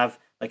don't have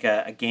like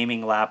a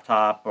gaming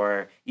laptop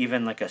or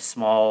even like a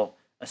small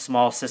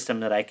system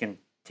that I can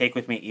take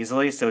with me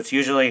easily. So it's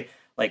usually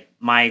like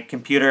my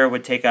computer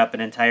would take up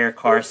an entire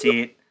car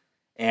seat,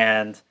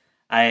 and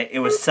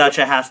it was such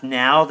a hassle.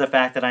 Now the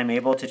fact that I'm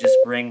able to just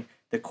bring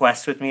the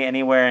Quest with me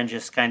anywhere and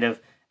just kind of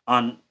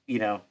on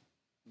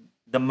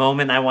the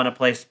moment I want to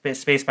play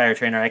Space Pirate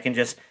Trainer, I can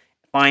just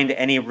find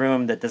any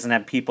room that doesn't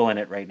have people in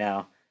it right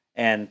now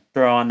and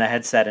throw on the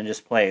headset and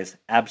just play is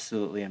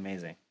absolutely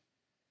amazing.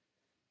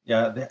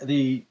 yeah,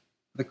 the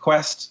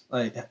Quest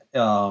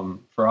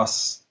for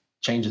us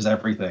changes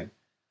everything.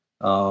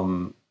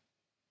 Um,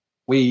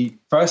 we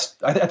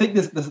first, I think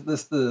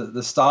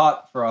the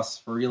start for us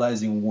for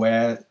realizing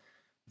where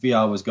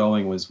VR was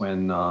going was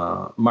when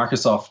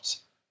Microsoft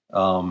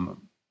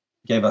um,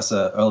 gave us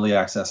early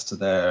access to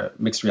their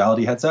mixed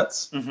reality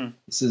headsets. Mm-hmm.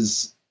 This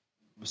is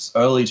was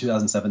early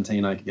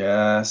 2017, I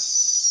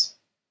guess.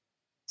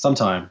 Some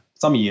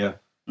year,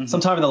 Mm-hmm.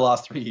 sometime in the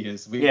last 3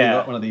 years, we got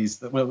Yeah. one of these.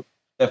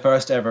 Their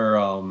first ever,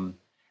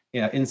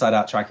 inside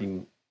out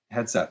tracking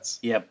headsets,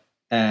 Yep.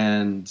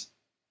 and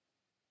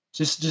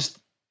just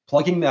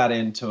plugging that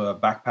into a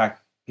backpack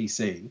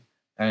PC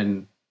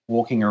and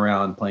walking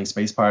around playing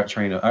Space Pirate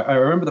Trainer. I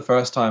remember the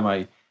first time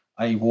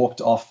I walked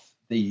off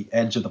the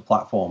edge of the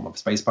platform of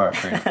Space Pirate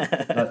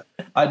Trainer.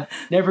 I'd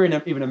never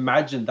even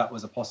imagined that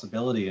was a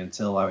possibility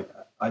until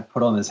I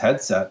put on this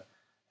headset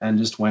and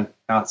just went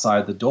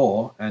outside the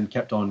door and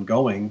kept on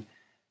going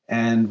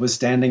and was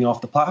standing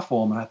off the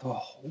platform. And I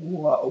thought,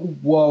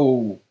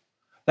 whoa,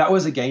 that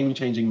was a game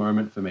changing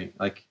moment for me.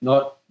 Like,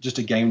 not just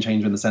a game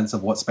changer in the sense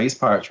of what Space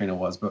Pirate Trainer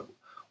was, but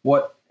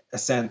what a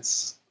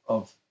sense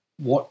of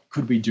what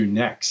could we do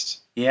next.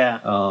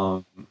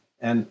 Yeah.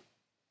 And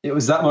it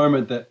was that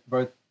moment that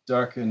both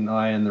Dirk and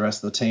I and the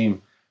rest of the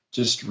team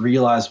just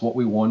realized what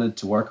we wanted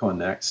to work on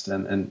next,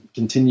 and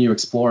continue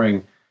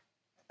exploring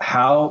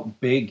how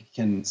big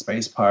can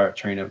Space Pirate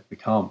Trainer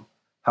become?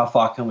 How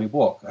far can we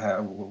walk?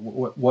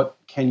 What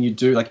can you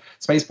do? Like,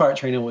 Space Pirate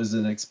Trainer was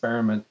an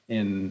experiment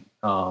in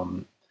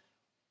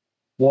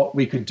what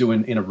we could do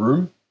in a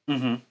room.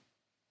 Mm-hmm.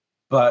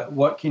 But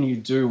what can you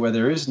do where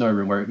there is no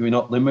room, where we're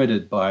not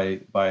limited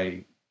by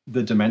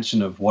the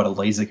dimension of what a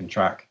laser can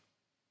track?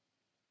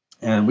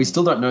 And we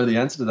still don't know the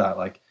answer to that.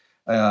 Like,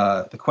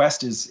 the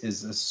Quest is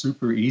a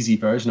super easy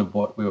version of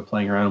what we were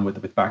playing around with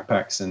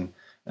backpacks and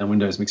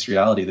Windows Mixed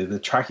Reality. The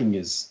tracking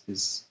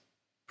is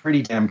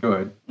pretty damn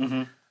good.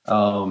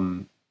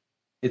 Mm-hmm.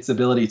 Its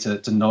ability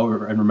to know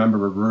and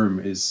remember a room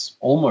is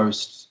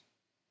almost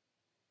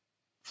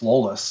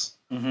flawless.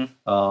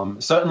 Mm-hmm.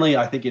 Certainly,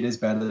 I think it is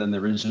better than the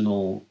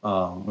original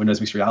Windows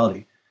Mixed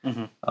Reality.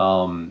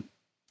 Mm-hmm.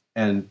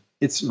 And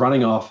it's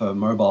running off a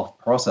mobile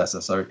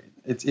processor, so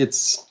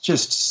it's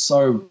just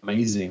so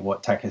amazing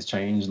what tech has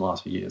changed in the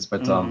last few years.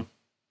 But Mm-hmm.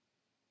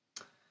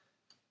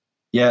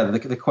 yeah,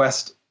 the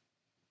Quest.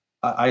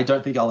 I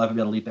don't think I'll ever be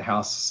able to leave the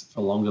house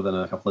for longer than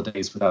a couple of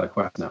days without a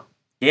Quest now.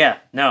 Yeah,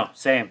 no,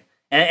 same.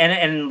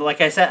 And like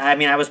I said, I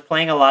mean, I was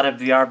playing a lot of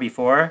VR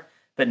before,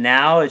 but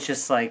now it's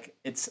just like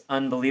it's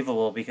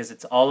unbelievable because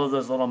it's all of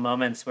those little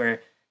moments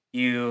where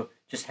you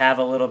just have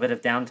a little bit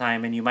of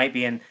downtime and you might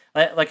be in,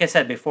 like I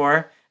said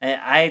before,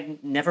 I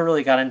never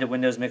really got into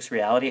Windows Mixed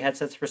Reality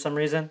headsets for some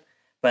reason,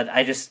 but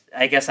I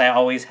guess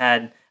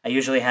I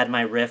usually had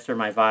my Rift or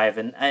my Vive,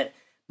 and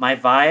my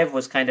Vive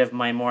was kind of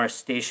my more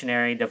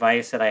stationary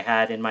device that I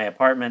had in my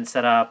apartment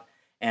set up,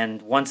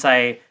 and once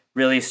I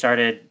really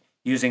started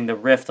using the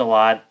Rift a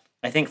lot,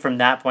 I think from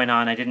that point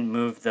on, I didn't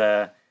move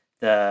the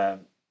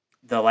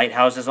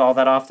lighthouses all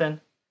that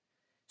often.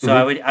 So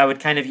Mm-hmm. I would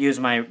kind of use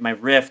my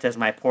Rift as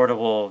my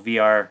portable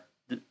VR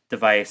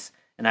device,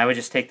 and I would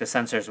just take the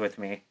sensors with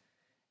me,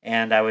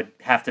 and I would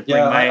have to bring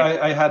Yeah,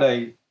 my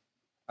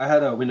I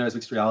had a Windows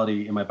Mixed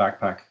Reality in my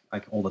backpack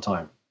like all the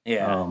time,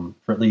 yeah.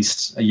 for at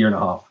least a year and a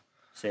half.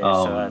 So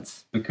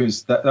that's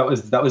Because that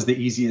was the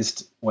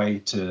easiest way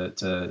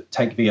to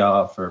take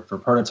VR for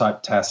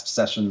prototype test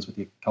sessions with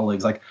your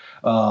colleagues, like,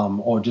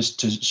 or just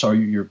to show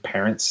your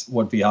parents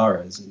what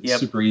VR is. It's yep.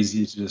 super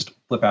easy to just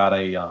flip out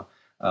a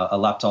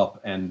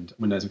laptop and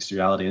Windows Mixed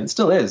Reality, and it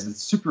still is.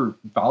 It's super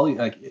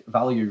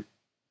value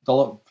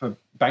dollar for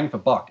bang for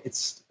buck.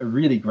 It's a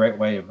really great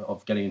way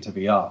of getting into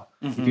VR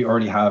if you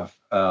already have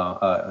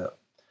a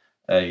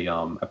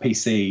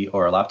PC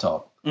or a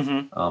laptop.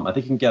 I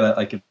think you can get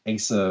an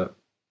Acer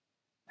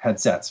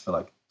headsets for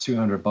like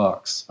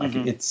 $200. Like,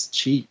 it's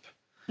cheap.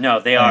 No,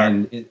 they are.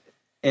 And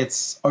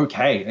it's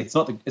okay. It's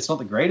not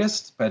the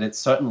greatest, but it's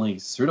certainly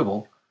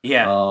suitable.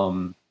 Yeah.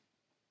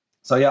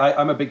 So yeah,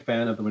 I'm a big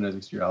fan of the Windows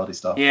Mixed Reality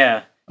stuff.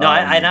 Yeah. No,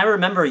 I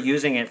remember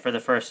using it for the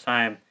first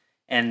time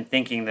and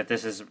thinking that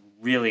this is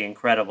really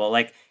incredible.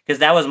 Like, because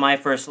that was my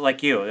first,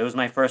 like you, it was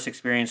my first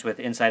experience with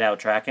inside out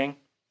tracking.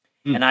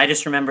 And I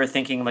just remember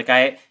thinking,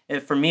 like,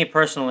 for me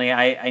personally,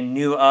 I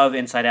knew of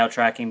inside out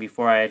tracking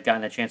before I had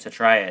gotten a chance to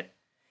try it.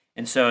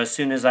 And so as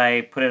soon as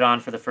I put it on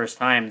for the first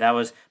time, that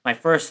was my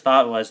first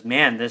thought was,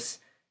 man, this,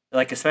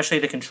 like, especially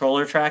the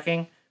controller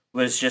tracking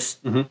was just,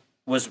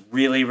 was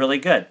really, really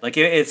good. Like,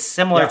 it's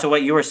similar to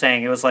what you were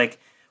saying. It was like,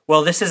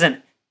 well, this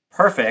isn't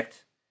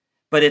perfect,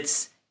 but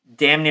it's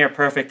damn near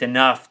perfect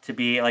enough to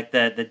be like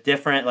the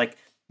different, like,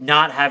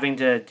 not having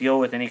to deal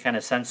with any kind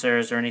of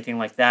sensors or anything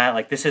like that.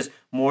 Like, this is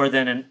more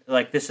than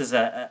this is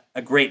a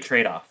great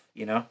trade-off,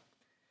 you know?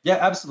 Yeah,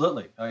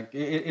 absolutely. Like,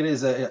 it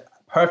is a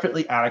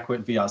perfectly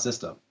adequate VR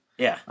system.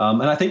 Yeah.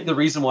 And I think the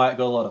reason why it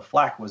got a lot of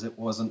flack was it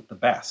wasn't the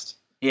best.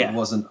 Yeah. It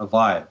wasn't a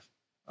Vive.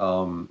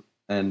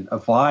 And a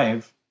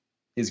Vive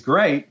is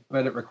great,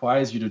 but it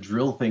requires you to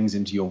drill things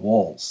into your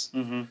walls.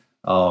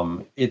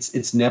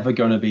 It's never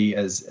going to be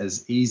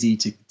as easy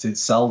to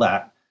sell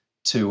that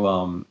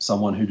to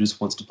someone who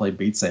just wants to play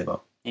Beat Saber.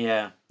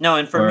 Yeah. No,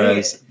 and for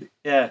me,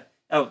 yeah.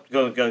 Oh,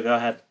 go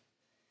ahead.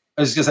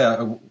 I was just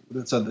gonna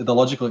say, so the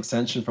logical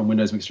extension from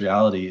Windows Mixed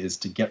Reality is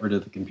to get rid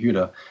of the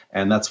computer,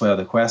 and that's where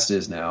the Quest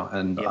is now.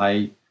 And Yep.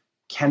 I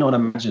cannot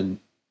imagine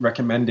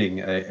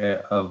recommending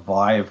a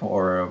Vive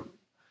or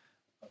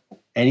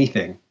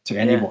anything to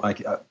Yeah. anyone.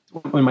 Like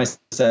when my son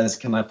says,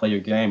 "Can I play your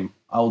game?"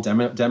 I'll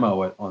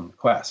demo it on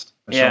Quest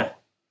for Yeah. sure.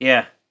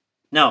 Yeah.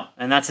 No,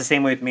 and that's the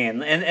same with me.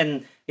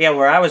 And yeah,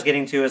 where I was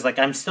getting to is like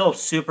I'm still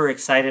super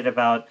excited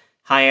about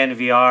high end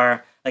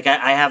VR. Like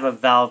I have a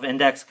Valve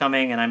Index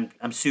coming, and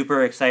I'm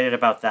super excited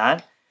about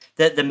that.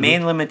 The Mhm.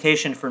 main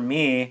limitation for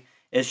me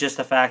is just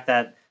the fact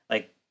that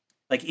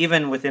like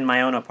even within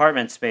my own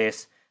apartment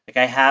space, like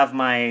I have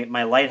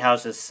my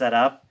lighthouses set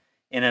up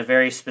in a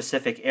very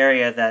specific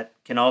area that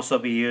can also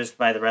be used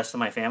by the rest of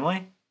my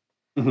family.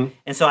 Mhm.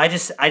 And so I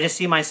just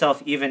see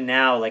myself even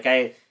now like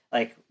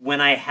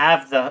when I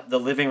have the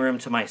living room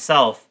to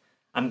myself,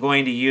 I'm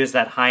going to use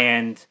that high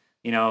end,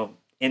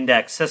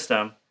 index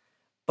system.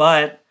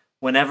 But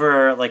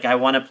whenever like I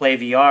want to play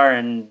VR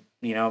and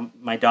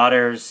my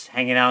daughter's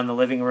hanging out in the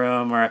living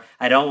room or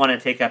I don't want to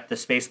take up the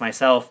space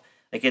myself,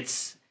 like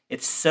it's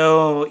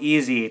so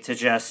easy to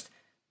just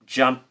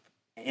jump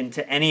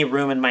into any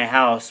room in my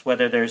house,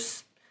 whether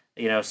there's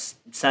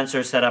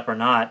sensors set up or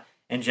not,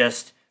 and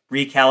just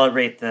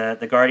recalibrate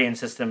the Guardian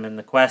system and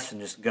the Quest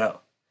and just go.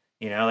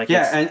 Like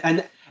Yeah,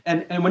 it's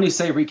and when you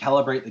say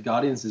recalibrate the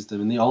Guardian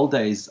system, in the old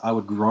days, I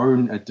would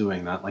groan at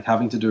doing that, like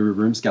having to do a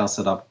room scale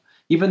setup.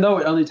 Even though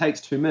it only takes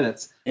 2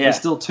 minutes, it was yeah,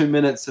 still 2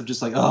 minutes of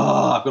just like,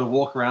 oh, I've got to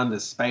walk around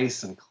this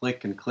space and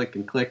click and click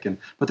and click and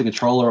put the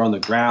controller on the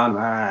ground.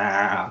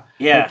 Ah.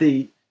 But yeah.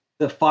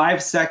 the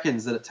 5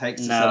 seconds that it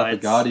takes to set No, up a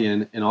it's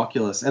Guardian in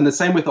Oculus, and the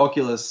same with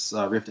Oculus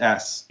Rift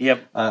S.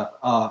 yep. Uh,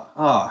 uh,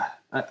 uh,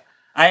 uh,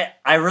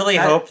 I really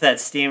that, hope that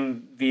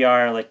Steam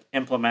VR like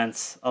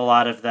implements a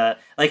lot of the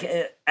like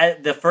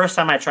the first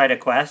time I tried a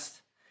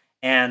Quest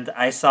and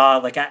I saw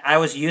like I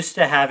was used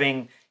to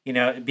having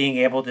being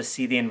able to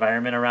see the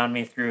environment around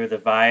me through the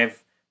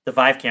Vive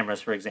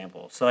cameras, for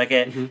example. So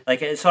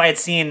mhm. so I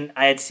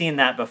had seen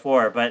that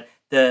before, but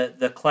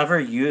the clever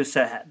use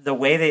the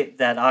way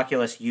that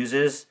Oculus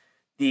uses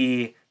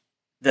the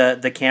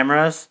the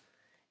cameras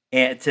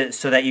and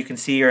so that you can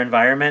see your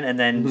environment and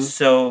then Mhm.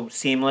 so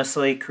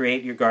seamlessly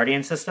create your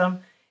Guardian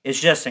system is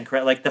just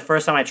incredible. Like the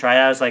first time I tried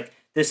it, I was like,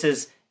 "This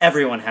is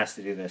everyone has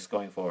to do this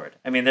going forward."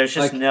 I mean, there's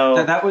just Like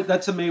that, no,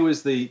 that to me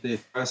was the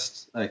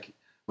first, like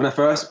when I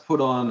first put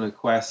on a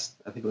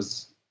Quest. I think it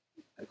was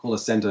called a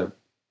Center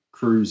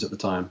Cruise at the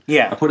time. I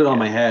yeah, put it on yeah,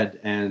 my head,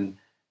 and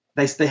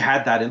they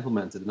had that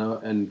implemented,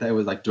 and they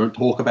were like, "Don't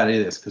talk about any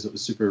of this," because it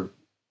was super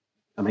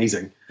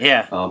amazing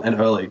yeah, and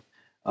early.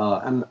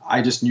 And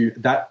I just knew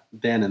that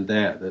then and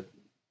there that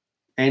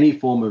any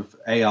form of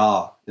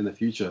AR in the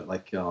future,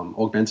 like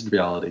augmented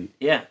reality,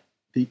 yeah,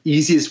 the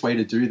easiest way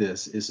to do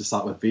this is to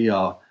start with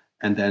VR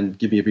and then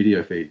give me a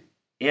video feed,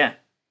 yeah.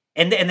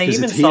 And they because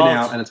even it's here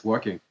now solved and it's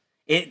working.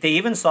 it. They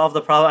even solved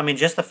the problem. I mean,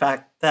 just the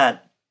fact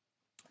that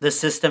the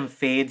system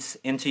fades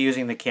into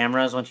using the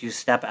cameras once you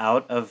step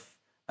out of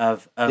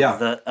Yeah.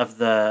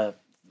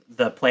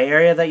 the play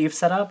area that you've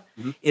set up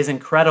Mhm. is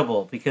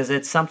incredible because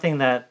it's something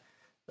that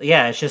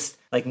yeah, it's just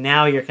like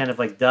now you're kind of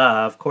like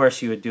duh, of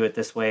course you would do it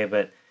this way,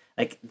 but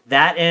like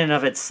that in and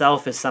of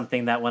itself is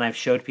something that when I've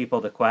showed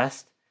people the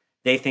Quest,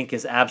 they think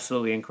is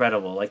absolutely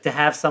incredible. Like to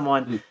have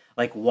someone Mm.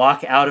 like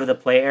walk out of the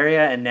play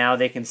area and now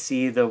they can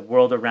see the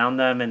world around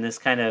them in this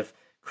kind of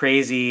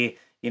crazy,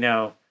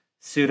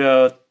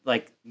 pseudo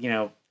like,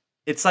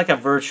 it's like a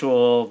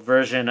virtual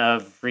version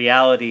of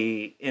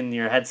reality in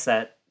your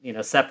headset,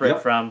 Yep.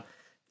 separate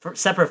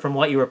from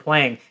what you were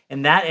playing,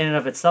 and that in and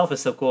of itself is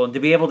so cool. And to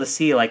be able to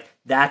see like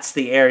that's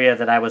the area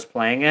that I was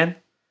playing in,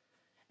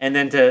 and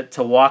then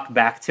to walk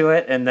back to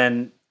it, and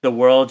then the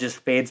world just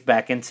fades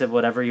back into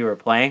whatever you were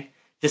playing.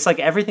 Just like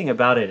everything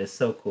about it is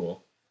so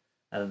cool.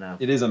 I don't know.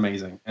 It is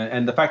amazing,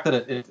 and the fact that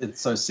it's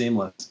so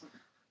seamless,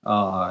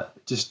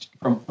 just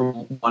from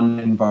one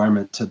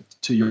environment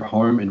to your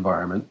home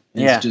environment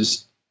is Yeah,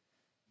 just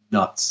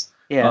nuts.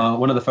 yeah,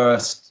 One of the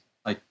first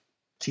like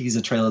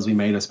teaser trailers we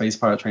made of Space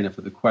Pirate Trainer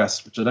for the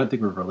Quest, which I don't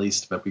think we've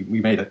released, but we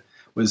made it,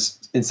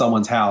 was in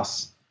someone's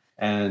house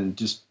and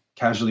just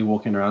casually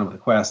walking around with the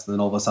Quest, and then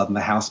all of a sudden the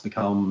house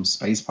becomes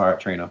Space Pirate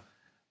Trainer.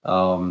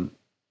 Um,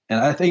 and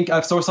I think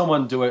I saw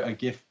someone do a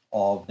GIF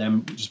of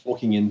them just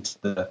walking into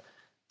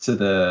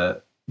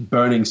the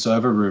burning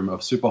server room of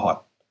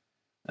Superhot,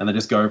 and they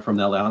just go from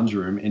their lounge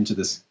room into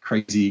this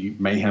crazy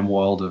mayhem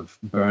world of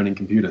burning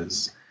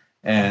computers.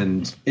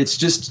 And it's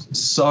just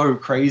so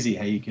crazy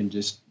how you can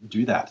just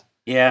do that.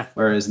 yeah,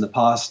 Whereas in the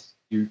past,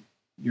 your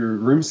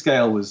room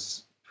scale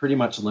was pretty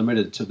much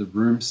limited to the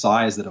room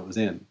size that it was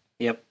in.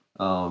 yep,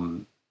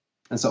 Um,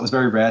 and so it was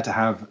very rare to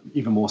have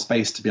even more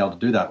space to be able to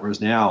do that. Whereas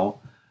now,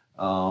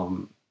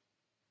 um,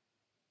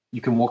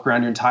 you can walk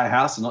around your entire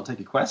house and not take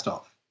your Quest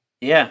off.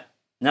 yeah.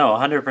 No,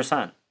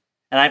 100%.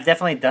 And I've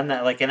definitely done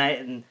that. Like,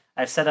 and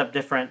I've set up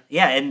different.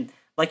 Yeah, and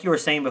like you were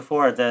saying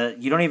before,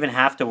 you don't even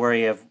have to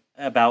worry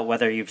about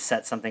whether you've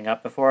set something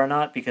up before or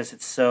not because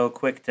it's so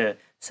quick to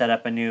set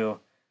up a new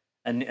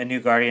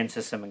Guardian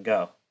system and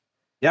go.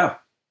 Yeah.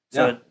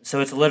 Yeah. So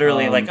it's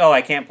literally like, Um, oh,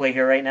 I can't play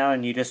here right now,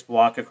 and you just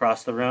walk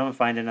across the room,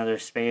 find another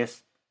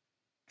space,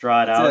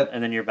 draw it that's out, it.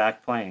 and then you're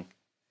back playing.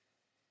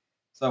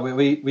 So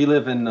we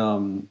live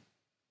in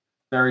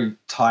very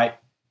tight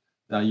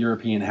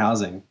European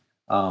housing,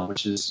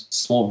 which is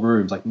small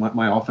rooms. Like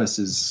my office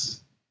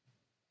is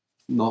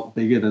not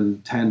bigger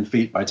than 10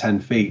 feet by 10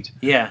 feet.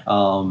 Yeah.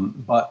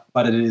 But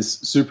it is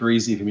super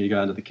easy for me to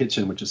go into the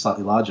kitchen, which is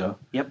slightly larger,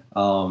 Yep.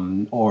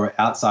 or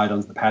outside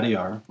onto the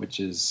patio, which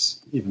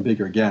is even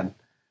bigger again.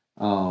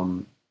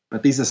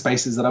 But these are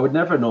spaces that I would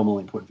never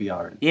normally put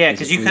VR in. Yeah,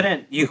 because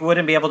you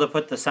wouldn't be able to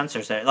put the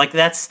sensors there. Like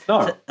that's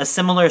No. a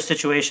similar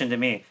situation to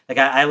me. Like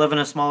I live in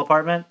a small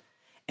apartment,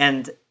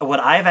 and what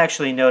I've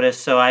actually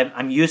noticed, so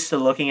I'm used to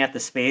looking at the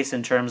space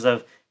in terms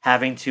of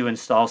having to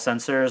install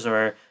sensors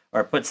or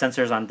put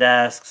sensors on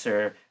desks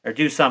or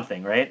do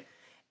something, right?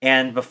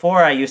 And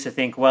before I used to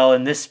think, well,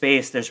 in this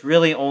space, there's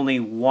really only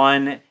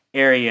one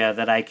area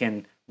that I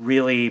can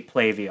really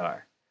play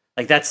VR.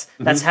 Like that's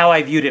Mhm. how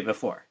I viewed it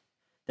before.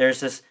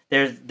 There's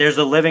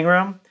a living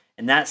room,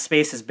 and that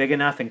space is big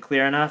enough and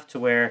clear enough to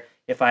where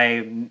if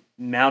I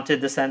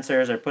mounted the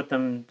sensors or put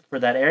them for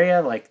that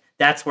area, like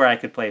that's where I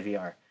could play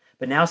VR.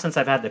 But now since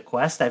I've had the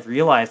Quest, I've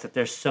realized that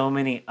there's so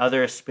many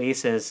other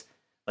spaces,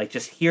 like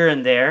just here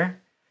and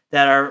there,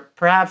 that are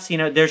perhaps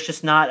there's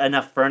just not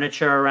enough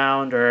furniture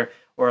around or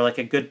like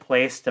a good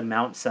place to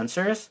mount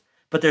sensors.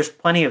 But there's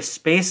plenty of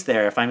space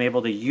there if I'm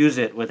able to use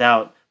it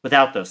without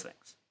those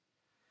things.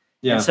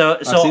 And Yeah, so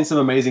I've seen so some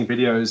amazing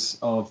videos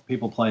of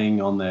people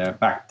playing on their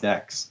back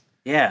decks,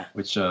 yeah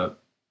which are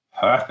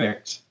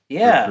perfect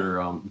yeah. for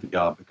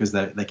VR because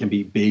they can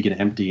be big and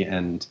empty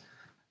and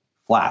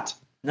flat.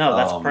 No,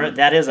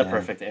 that is a And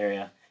perfect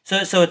area.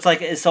 So it's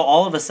like so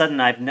all of a sudden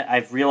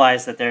I've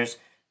realized that there's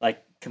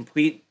like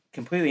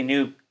completely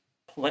new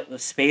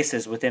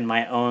spaces within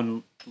my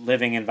own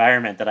living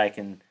environment that I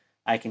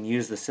can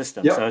use the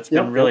system. So yep, it's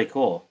been yep, really yep.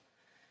 cool.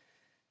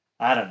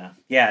 I don't know.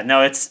 Yeah,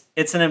 no, it's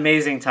an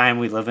amazing time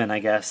we live in, I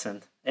guess.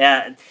 And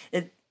yeah,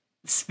 it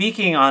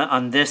speaking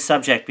on this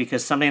subject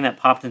because something that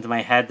popped into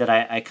my head that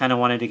I kind of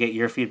wanted to get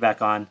your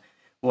feedback on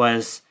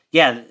was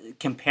yeah,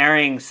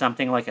 comparing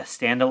something like a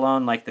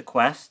standalone like the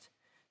Quest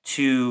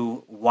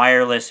to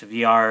wireless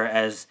VR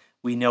as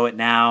we know it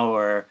now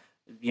or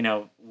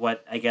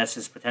what I guess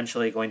is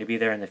potentially going to be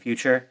there in the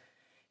future.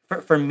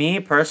 For me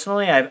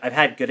personally, I've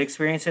had good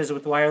experiences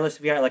with wireless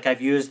VR. Like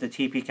I've used the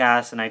TP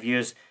Cast and I've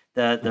used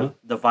Mhm.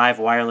 the Vive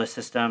wireless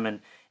system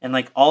and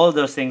like all of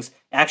those things.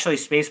 Actually,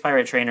 Space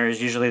Pirate Trainer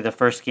is usually the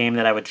first game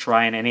that I would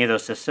try in any of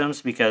those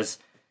systems because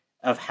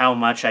of how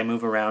much I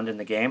move around in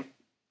the game.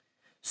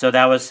 So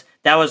that was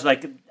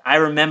like I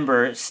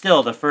remember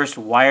still the first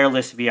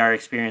wireless VR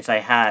experience I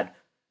had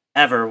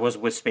ever was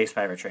with Space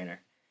Pirate Trainer,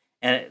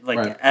 and like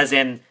Right. as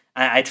in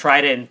I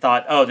tried it and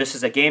thought, oh, this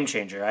is a game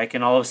changer. I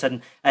can all of a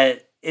sudden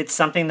it's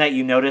something that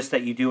you notice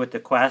that you do with the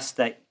Quest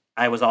that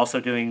I was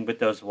also doing with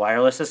those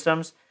wireless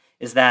systems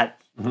is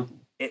that Mhm.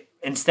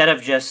 instead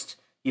of just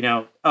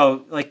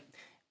oh like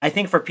I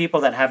think for people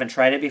that haven't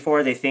tried it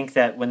before they think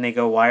that when they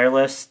go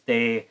wireless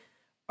they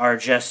are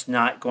just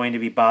not going to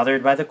be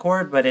bothered by the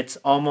cord but it's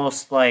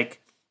almost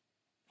like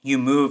you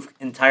move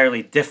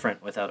entirely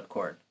different without a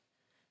cord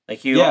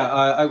like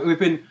Yeah, you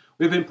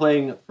we've been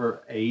playing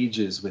for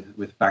ages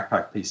with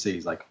backpack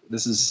PCs. Like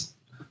this is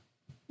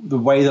the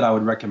way that I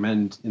would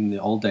recommend in the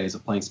old days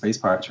of playing Space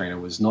Pirate Trainer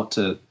was not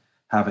to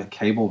have a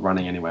cable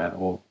running anywhere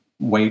or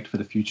wait for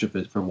the future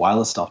for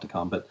wireless stuff to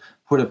come, but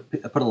put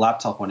a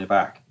laptop on your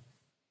back.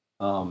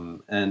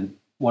 And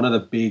one of the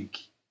big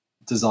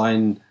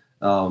design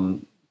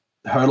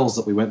hurdles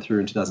that we went through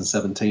in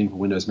 2017 for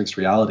Windows Mixed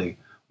Reality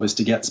was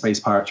to get Space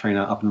Pirate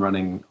Trainer up and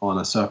running on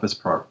a Surface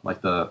Pro,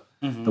 like the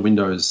hmm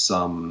Windows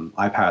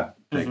iPad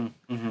thing.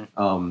 hmm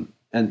hmm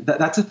And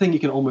that's a thing you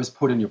can almost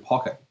put in your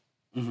pocket.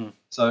 hmm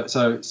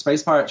So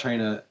Space Pirate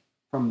Trainer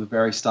from the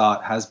very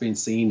start has been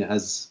seen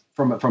as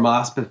from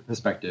our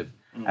perspective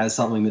as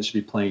something that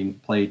should be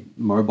played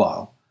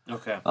mobile.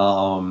 okay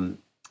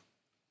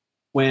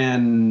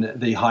When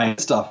the high end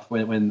stuff,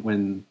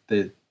 when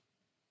the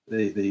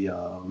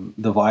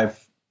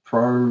Vive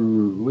Pro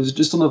was it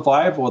just on the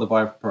Vive or the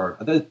Vive Pro.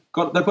 They've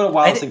got a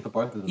wireless thing for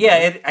both of them. yeah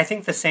Right? I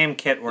think the same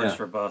kit works Yeah.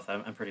 for both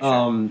I'm pretty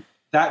sure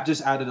That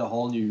just added a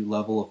whole new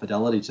level of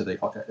fidelity to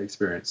the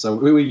experience. So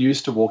we were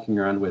used to walking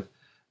around with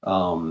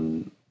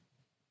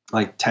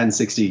like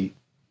 1060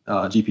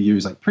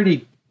 GPUs, like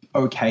pretty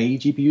okay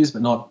GPUs,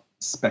 but not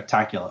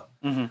spectacular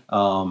hmm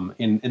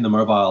in the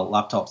mobile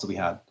laptops that we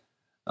had.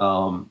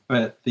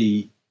 But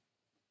the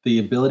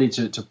ability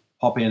to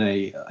pop in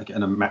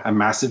a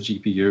massive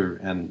GPU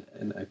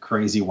and a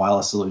crazy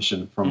wireless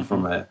solution from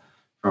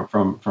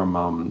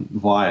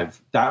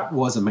Vive, that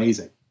was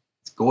amazing.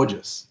 It's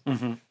gorgeous.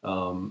 hmm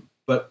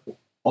But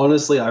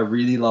honestly, I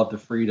really love the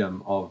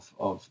freedom of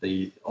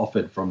the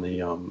offered from the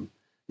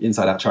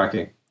inside out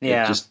tracking. It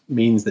yeah just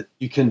means that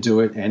you can do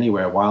it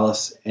anywhere,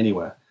 wireless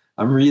anywhere.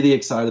 I'm really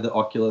excited that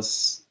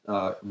Oculus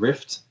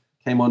Rift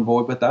came on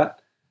board with that.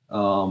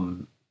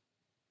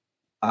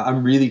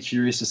 I'm really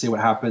curious to see what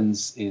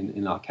happens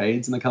in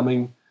arcades in the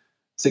coming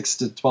 6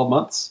 to 12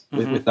 months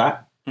with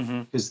that,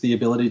 because the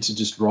ability to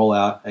just roll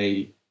out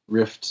a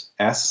Rift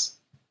S,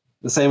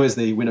 the same as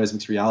the Windows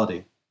Mixed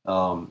Reality.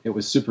 It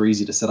was super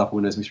easy to set up a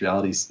Windows Mixed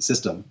Reality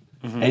system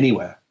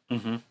anywhere,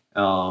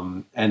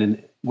 and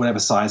in whatever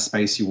size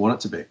space you want it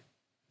to be.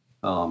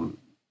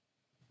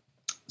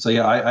 So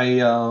yeah,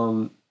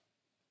 I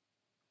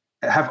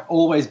have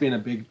always been a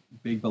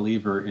big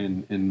believer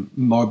in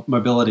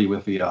mobility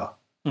with VR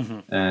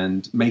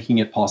and making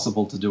it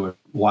possible to do it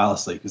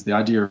wirelessly, because the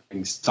idea of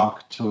being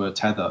stuck to a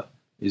tether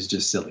is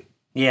just silly.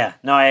 Yeah,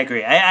 no, I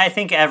agree. I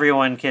think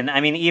everyone can.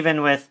 I mean,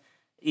 even with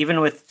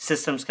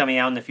systems coming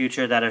out in the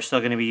future that are still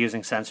going to be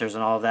using sensors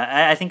and all of that,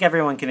 I think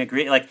everyone can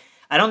agree. Like,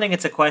 I don't think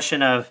it's a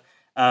question of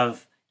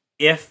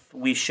if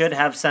we should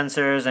have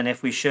sensors and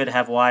if we should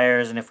have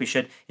wires and if we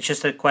should. It's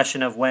just a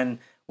question of when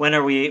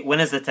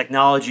is the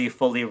technology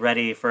fully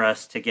ready for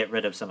us to get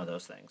rid of some of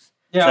those things.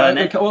 Yeah,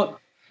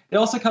 it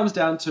also comes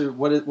down to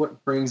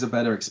what brings a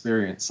better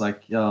experience.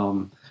 Like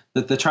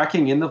the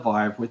tracking in the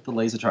Vive with the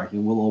laser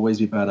tracking will always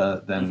be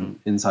better than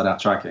inside out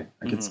tracking.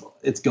 Like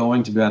it's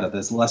going to be better.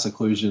 There's less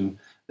occlusion.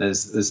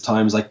 There's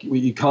times like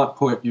you can't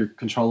put your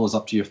controllers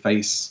up to your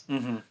face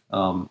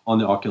on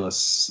the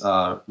Oculus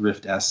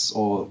Rift S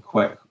or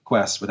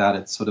Quest without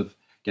it sort of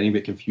getting a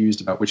bit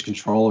confused about which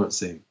controller it's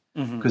seeing,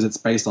 because it's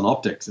based on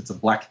optics. It's a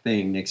black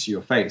thing next to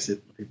your face.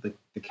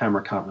 The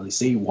camera can't really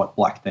see what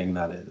black thing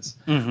that is.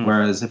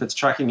 Whereas if it's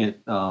tracking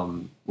it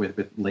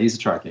with laser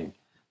tracking,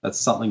 that's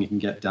something you can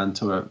get down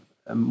to a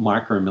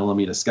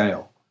micromillimeter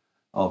scale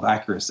of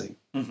accuracy.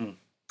 And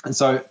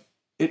so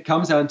it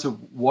comes down to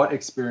what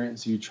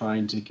experience you're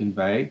trying to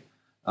convey,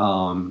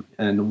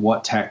 and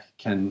what tech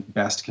can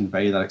best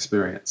convey that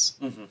experience.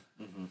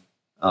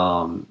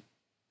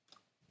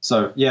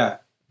 So yeah,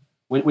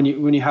 when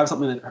you have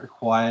something that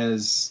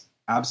requires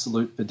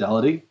absolute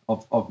fidelity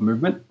of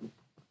movement,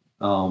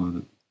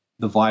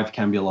 the Vive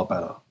can be a lot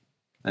better.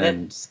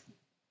 And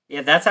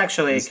yeah, that's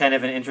actually kind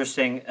of an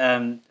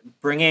interesting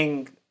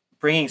bringing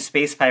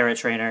Space Pirate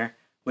Trainer,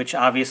 which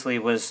obviously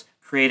was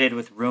created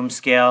with room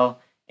scale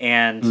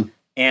and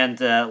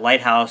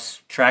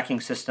Lighthouse tracking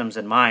systems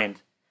in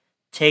mind,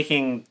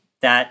 taking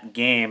that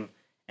game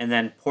and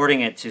then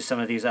porting it to some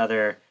of these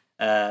other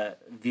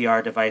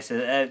VR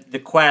devices. The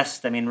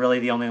Quest, I mean, really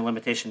the only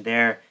limitation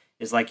there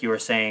is, like you were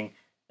saying,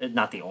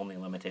 not the only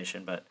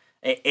limitation, but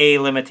a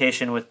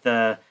limitation with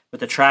the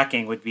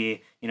tracking would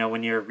be,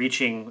 when you're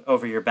reaching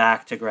over your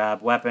back to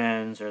grab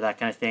weapons or that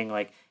kind of thing.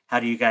 Like, how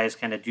do you guys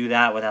kind of do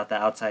that without the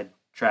outside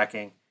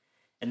tracking?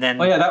 And then,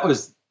 that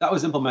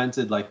was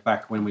implemented like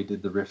back when we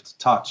did the Rift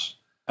Touch.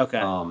 Okay.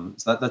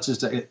 So that's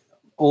just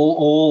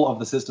all of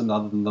the systems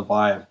other than the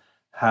Vive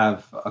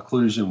have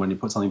occlusion when you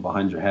put something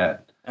behind your head.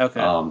 Okay.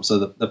 So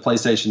the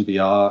PlayStation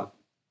VR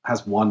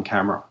has one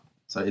camera,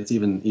 so it's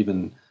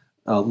even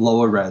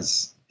lower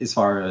res as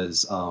far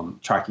as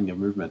tracking your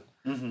movement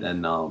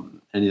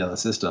than any other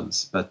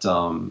systems. But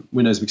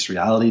Windows Mixed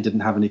Reality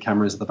didn't have any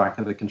cameras at the back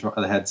of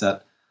the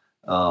headset.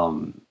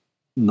 None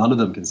of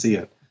them can see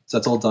it. So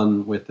it's all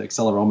done with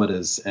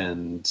accelerometers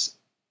and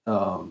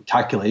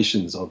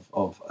calculations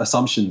of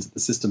assumptions that the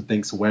system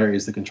thinks where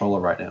is the controller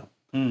right now.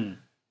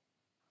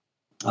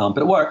 But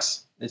it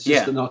works. It's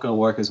just not going to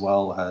work as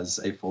well as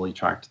a fully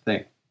tracked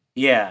thing.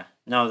 Yeah.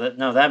 No,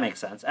 that makes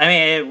sense. I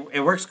mean,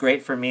 it works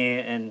great for me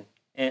and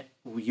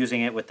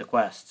using it with the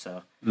Quest.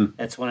 So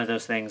it's one of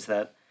those things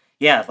that,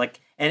 like,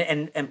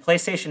 and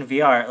PlayStation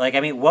VR, like, I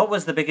mean, what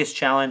was the biggest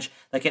challenge?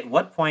 Like, at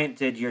what point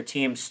did your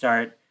team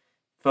start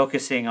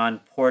focusing on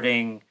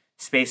porting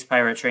Space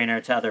Pirate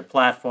Trainer to other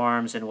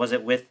platforms? And was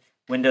it with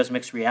Windows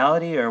Mixed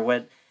Reality or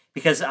what?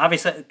 Because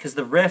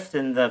the Rift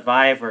and the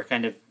Vive were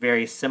kind of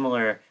very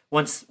similar.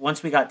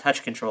 Once we got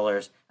touch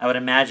controllers, I would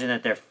imagine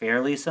that they're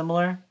fairly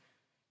similar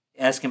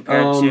as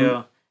compared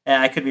to.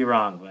 I could be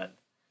wrong, but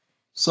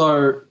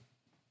so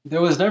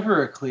there was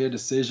never a clear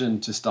decision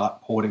to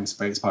start porting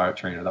Space Pirate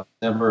Trainer. That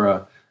was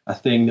never a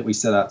thing that we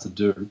set out to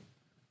do.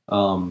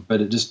 But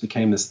it just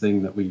became this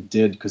thing that we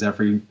did because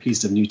every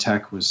piece of new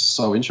tech was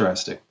so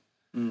interesting.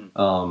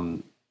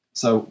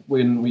 So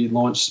when we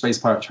launched Space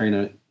Pirate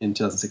Trainer in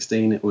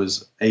 2016, it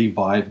was a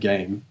Vive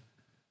game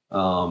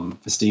for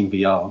Steam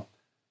VR.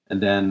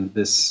 And then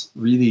this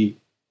really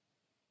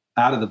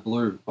out of the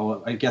blue,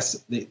 well, I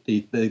guess the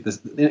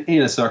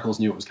inner circles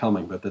knew it was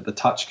coming, but the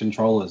touch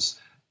controllers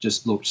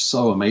just looked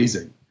so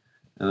amazing.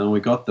 And then we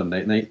got them.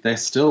 They're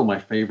still my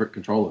favorite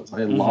controllers.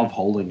 I love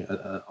holding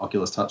an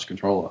Oculus Touch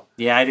controller.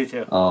 Yeah, I do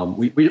too.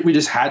 We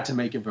just had to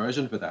make a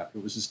version for that.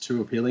 It was just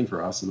too appealing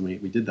for us, and we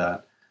did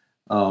that.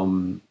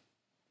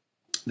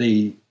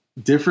 The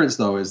difference,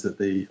 though, is that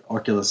the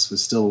Oculus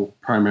was still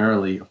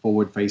primarily a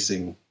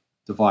forward-facing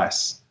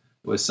device.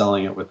 It was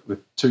selling it with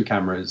two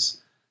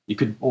cameras. You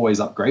could always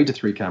upgrade to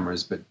three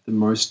cameras, but the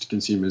most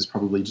consumers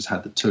probably just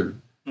had the two.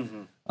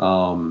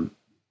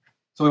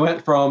 So we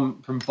went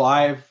from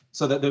Vive.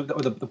 So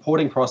the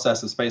porting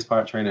process of Space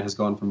Pirate Trainer has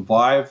gone from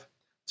Vive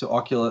to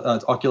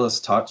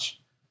Oculus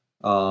Touch,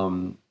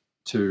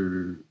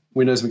 to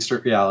Windows Mixed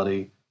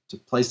Reality, to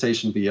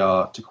PlayStation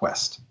VR, to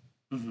Quest.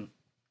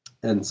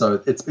 And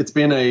so it's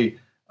been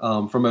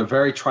from a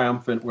very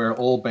triumphant, we're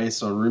all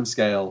based on room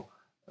scale,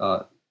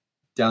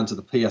 down to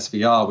the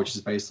PSVR, which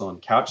is based on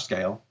couch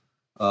scale,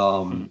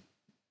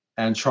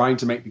 and trying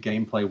to make the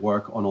gameplay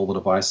work on all the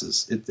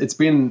devices. It's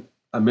been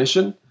a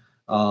mission,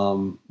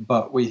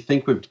 but we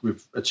think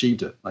we've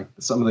achieved it. Like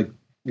some of the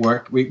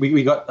work,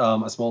 we got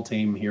a small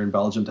team here in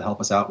Belgium to help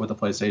us out with the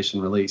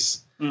PlayStation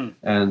release,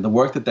 and the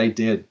work that they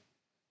did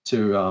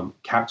to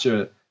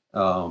capture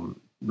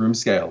room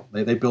scale,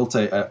 they built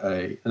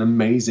an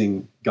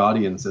amazing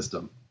Guardian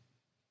system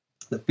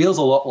that feels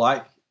a lot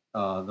like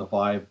the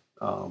Vive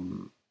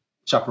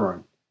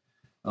Chaperone.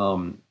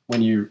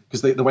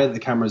 Because the way that the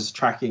camera's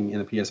tracking in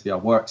the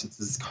PSVR works, it's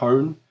this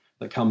cone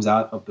that comes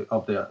out of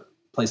the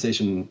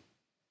PlayStation.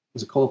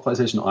 Was it called a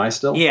PlayStation Eye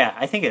still? Yeah,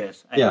 I think it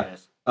is. I think it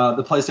is.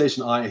 The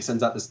PlayStation Eye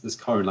sends out this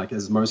cone, like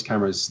as most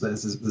cameras,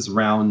 there's this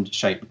round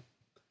shape,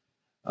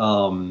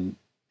 and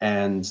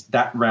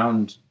that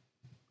round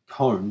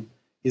cone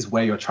is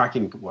where your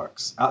tracking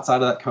works. Outside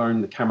of that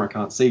cone, the camera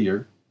can't see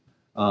you,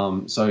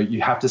 so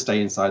you have to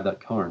stay inside that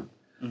cone.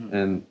 Mm-hmm.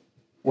 And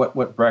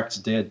what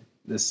Brecht did,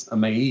 this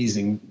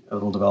amazing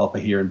little developer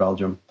here in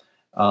Belgium,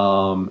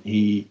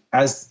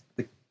 as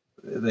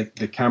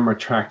the camera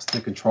tracked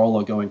the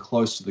controller going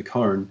close to the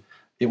cone,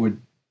 it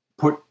would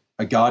put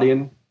a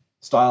Guardian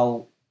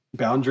style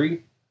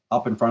boundary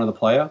up in front of the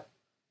player,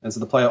 and so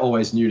the player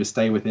always knew to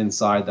stay within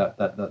inside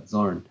that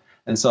zone.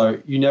 And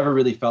so you never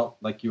really felt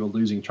like you were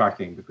losing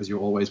tracking because you're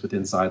always within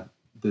inside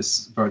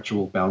this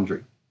virtual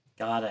boundary.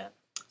 Got it.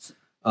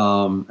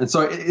 And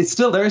so it's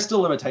still, there are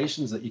still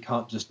limitations that you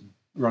can't just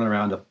run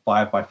around a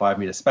 5 by 5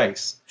 meter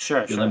space.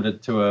 Sure, You're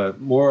limited to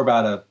more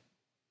about a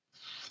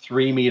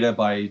 3 meter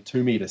by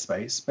 2 meter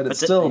space, but it's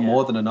still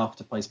more than enough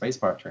to play Space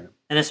Pirate Trainer.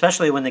 And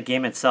especially when the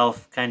game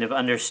itself kind of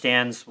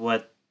understands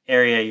what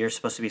area you're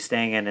supposed to be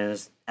staying in and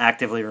is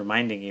actively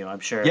reminding you, I'm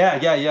sure.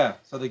 Yeah.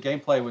 So the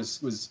gameplay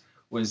was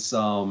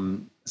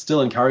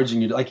still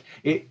encouraging you to, like,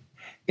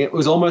 it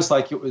was almost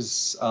like it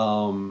was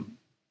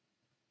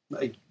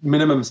like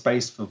minimum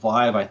space for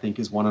Vive, I think,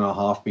 is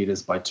 1.5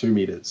 meters by 2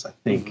 meters, I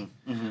think.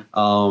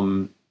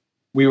 Mm-hmm.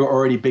 We were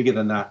already bigger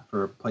than that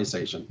for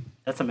PlayStation.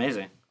 That's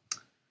amazing.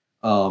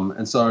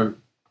 And so,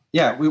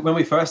 yeah, when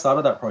we first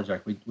started that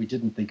project, we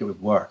didn't think it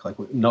would work. Like,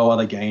 no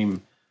other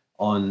game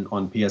on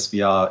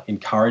PSVR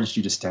encouraged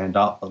you to stand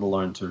up, let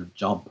alone to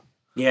jump.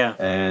 Yeah.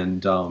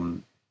 And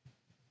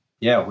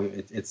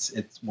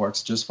it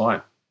works just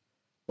fine.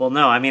 Well,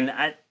 no, I mean,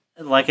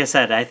 like I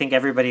said, I think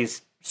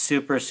everybody's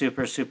super,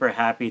 super, super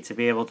happy to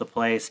be able to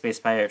play Space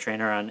Pirate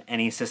Trainer on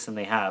any system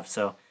they have.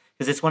 So,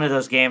 because it's one of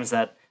those games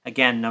that,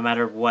 again, no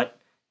matter what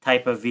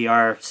type of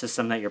VR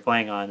system that you're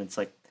playing on, it's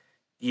like,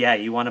 yeah,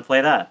 you want to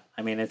play that.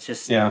 I mean, it's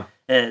just, So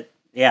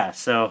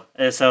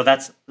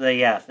that's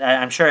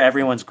I'm sure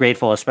everyone's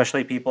grateful,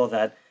 especially people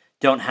that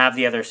don't have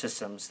the other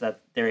systems,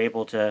 that they're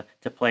able to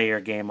play your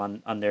game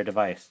on their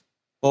device.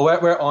 Well,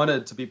 we're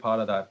honored to be part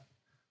of that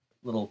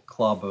little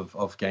club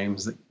of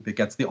games that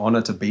gets the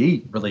honor to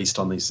be released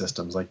on these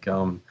systems. Like,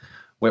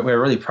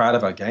 we're really proud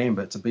of our game,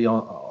 but to be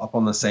up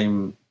on the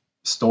same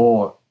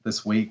store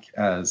this week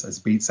as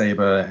Beat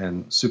Saber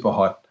and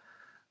Superhot,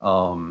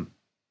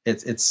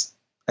 it's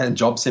and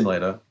Job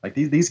Simulator, like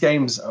these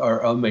games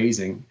are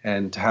amazing,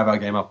 and to have our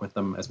game up with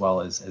them as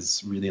well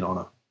is really an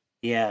honor.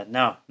 Yeah,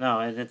 no,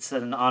 and it's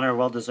an honor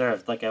well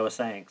deserved, like I was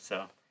saying.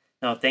 So,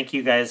 no, thank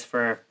you guys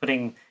for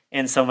putting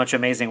in so much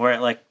amazing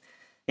work. Like,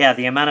 yeah,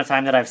 the amount of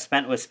time that I've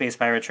spent with Space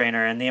Pirate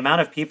Trainer and the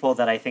amount of people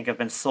that I think have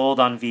been sold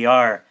on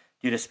VR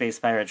due to Space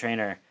Pirate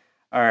Trainer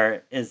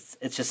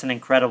it's just an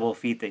incredible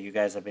feat that you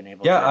guys have been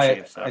able to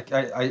achieve.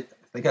 I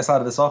think I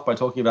started this off by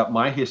talking about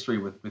my history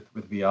with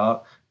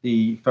VR.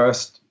 The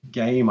first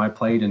game I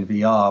played in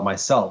VR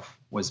myself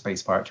was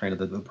Space Pirate Trainer,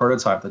 the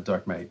prototype that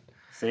Dirk made.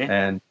 See?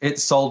 And it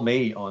sold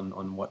me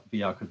on what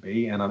VR could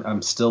be, and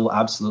I'm still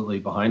absolutely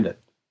behind it.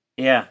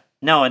 Yeah.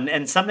 No,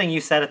 and something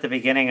you said at the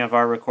beginning of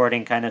our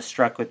recording kind of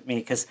struck with me,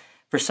 because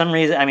for some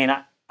reason, I mean,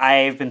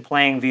 I've been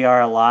playing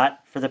VR a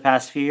lot for the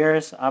past few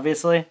years,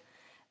 obviously.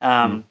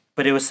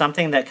 But it was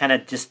something that kind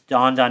of just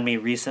dawned on me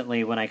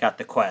recently when I got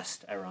the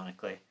Quest,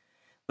 ironically.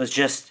 Was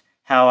just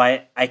how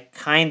I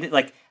kind of,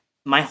 like,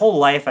 my whole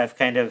life I've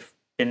been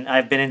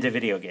into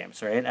video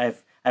games, right?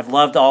 I've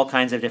loved all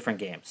kinds of different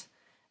games.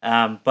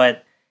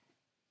 But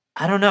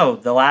I don't know,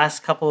 the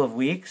last couple of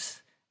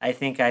weeks, I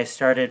think I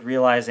started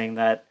realizing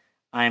that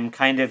I'm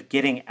kind of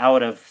getting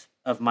out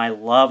of my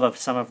love of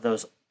some of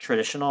those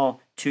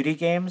traditional 2D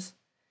games,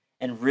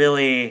 and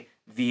really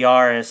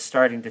VR is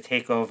starting to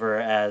take over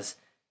as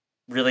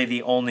really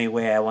the only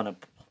way I want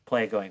to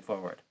play going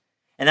forward.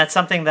 And that's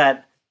something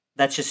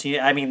that's just,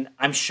 I mean,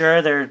 I'm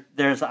sure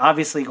there's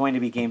obviously going to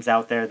be games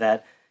out there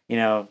that,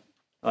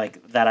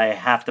 like, that I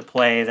have to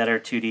play that are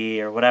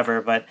 2D or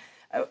whatever, but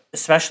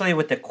especially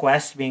with the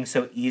Quest being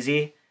so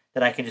easy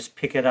that I can just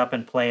pick it up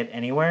and play it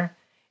anywhere,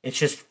 it's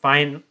just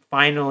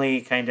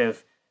finally kind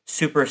of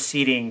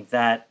superseding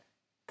that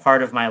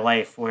part of my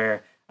life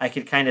where I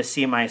could kind of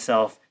see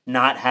myself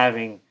not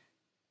having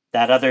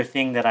that other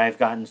thing that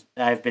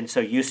I've been so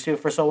used to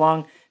for so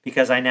long,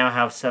 because I now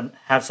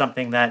have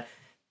something that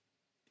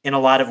in a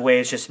lot of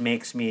ways just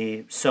makes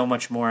me so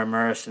much more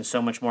immersed and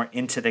so much more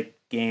into the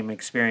game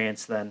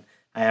experience than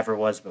I ever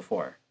was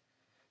before.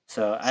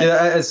 So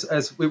So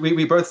as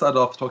we both started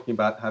off talking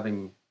about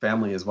having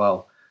family as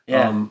well.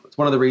 yeah, It's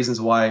one of the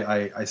reasons why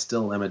I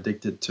still am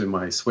addicted to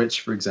my Switch,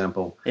 for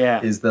example,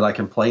 yeah, is that I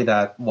can play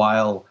that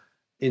while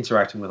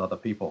interacting with other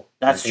people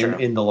that's in, true.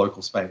 in the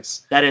local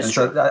space. That is And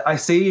true. so I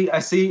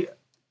see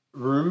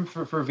room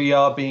for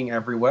VR being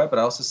everywhere, but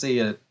I also see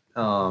it.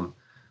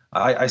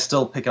 I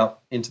still pick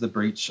up Into the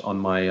Breach on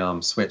my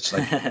Switch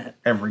like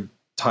every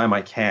time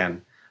I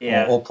can,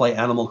 Yeah, or play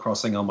Animal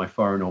Crossing on my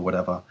phone or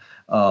whatever.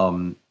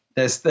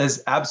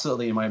 There's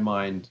absolutely in my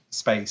mind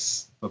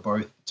space for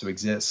both to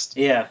exist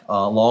yeah,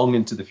 long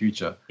into the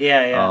future.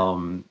 yeah, yeah,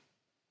 Um,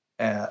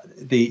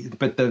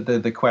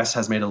 the Quest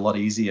has made it a lot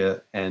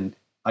easier, and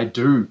I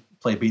do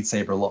play Beat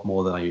Saber a lot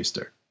more than I used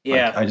to. Like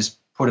yeah, I just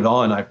put it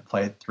on, I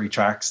play 3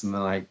 tracks, and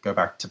then I go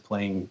back to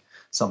playing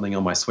something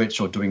on my Switch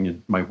or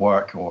doing my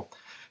work or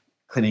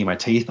cleaning my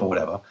teeth or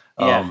whatever.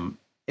 yeah,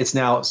 It's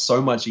now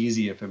so much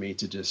easier for me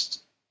to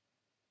just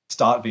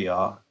start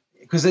VR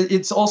because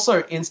it's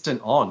also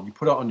instant on. You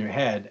put it on your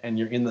head and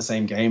you're in the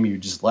same game you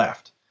just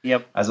left,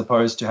 yep, as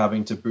opposed to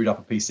having to boot up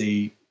a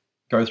PC,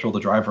 go through all the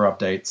driver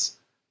updates,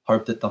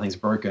 hope that nothing's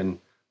broken,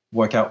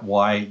 work out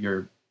why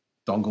your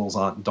dongles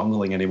aren't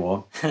dongling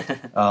anymore.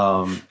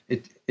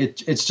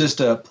 It's just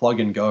a plug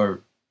and go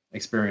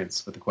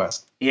experience with the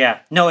Quest. yeah.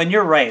 No, and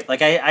you're right.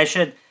 Like I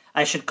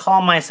should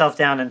calm myself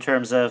down in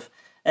terms of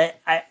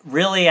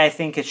I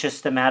think it's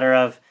just a matter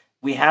of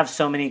we have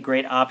so many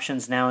great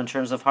options now in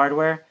terms of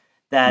hardware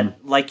Mm.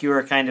 that, like you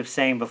were kind of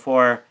saying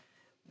before,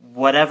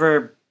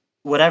 whatever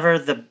whatever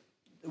the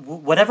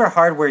whatever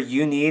hardware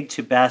you need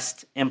to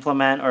best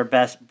implement or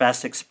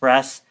best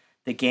express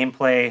the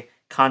gameplay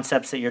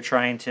concepts that you're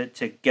trying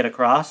to get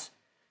across,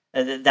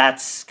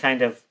 that's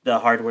kind of the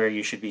hardware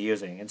you should be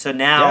using. And so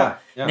now Yeah,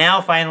 yeah.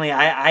 now finally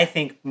I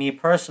think me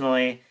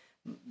personally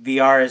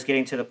VR is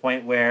getting to the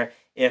point where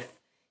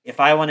if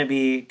I want to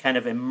be kind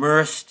of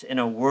immersed in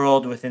a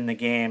world within the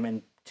game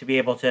and to be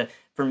able to,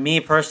 for me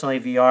personally,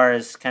 VR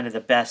is kind of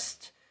the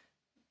best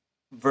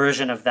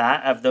version of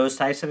that, of those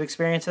types of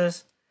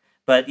experiences.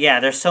 But yeah,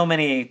 there's so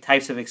many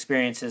types of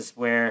experiences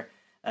where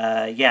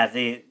yeah,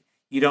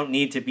 you don't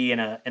need to be in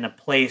a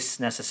place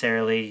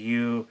necessarily.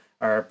 You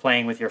are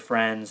playing with your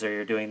friends or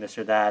you're doing this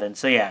or that. And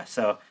so yeah,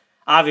 so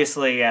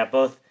obviously yeah,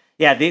 both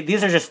yeah,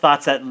 these are just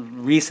thoughts that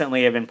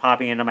recently have been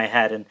popping into my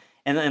head,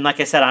 and like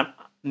I said,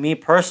 me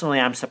personally,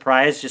 I'm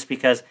surprised just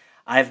because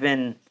I've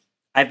been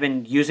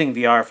using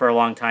VR for a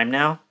long time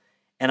now,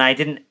 and I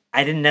didn't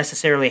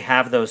necessarily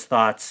have those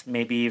thoughts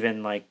maybe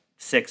even like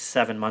 6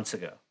 7 months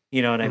ago.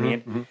 You know what I Hmm, mean?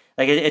 hmm.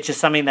 Like it's just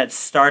something that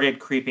started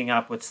creeping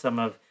up with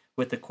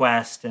the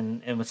Quest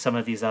and with some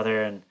of these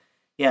other, and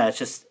yeah,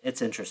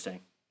 it's interesting.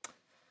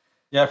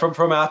 Yeah,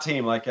 from our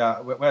team, like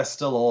we're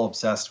still all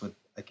obsessed with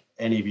like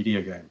any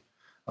video game.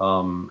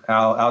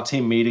 Our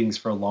team meetings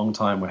for a long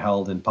time were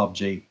held in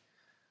PUBG.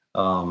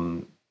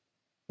 Um,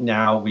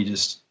 Now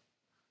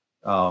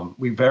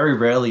we very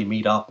rarely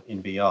meet up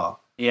in VR.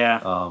 Yeah,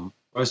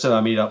 Most of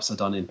our meetups are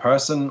done in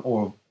person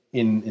or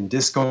in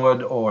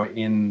Discord or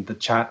in the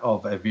chat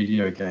of a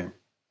video game.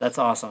 that's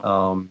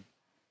awesome.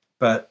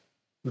 But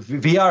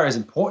VR is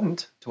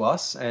important to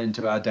us and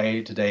to our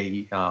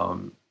day-to-day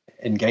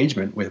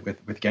engagement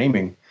with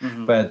gaming,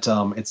 Hmm. but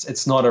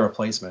it's not a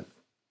replacement.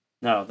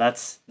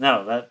 That's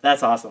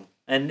awesome.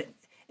 And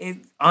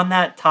on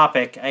that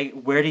topic,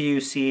 where do you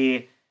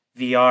see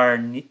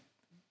VR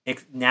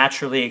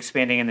naturally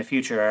expanding in the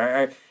future?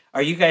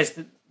 Are you guys,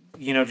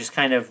 just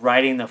kind of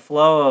riding the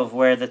flow of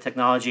where the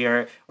technology,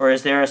 or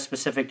is there a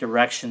specific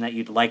direction that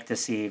you'd like to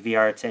see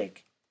VR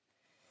take?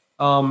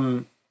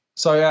 Um,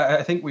 so yeah,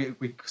 I think we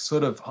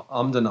sort of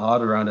ummed and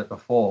ahed around it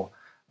before.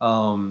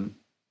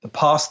 The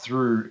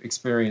pass-through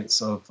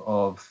experience of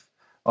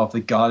the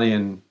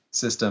Guardian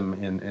system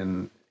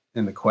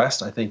in the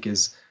Quest, I think,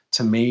 is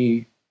to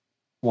me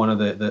one of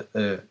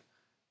the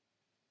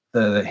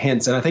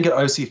hints. And I think at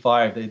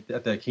OC5,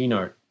 at their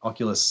keynote,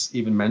 Oculus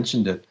even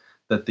mentioned it,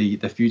 that the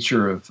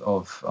future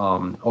of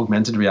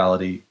augmented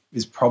reality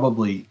is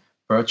probably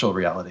virtual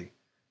reality.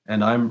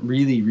 And I'm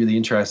really, really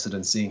interested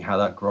in seeing how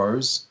that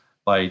grows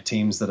by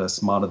teams that are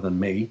smarter than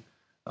me.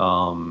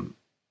 Um,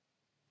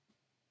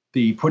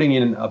 the putting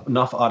in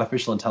enough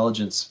artificial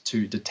intelligence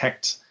to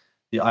detect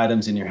the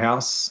items in your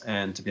house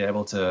and to be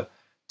able to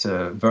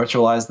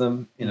virtualize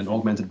them in an Hmm.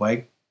 augmented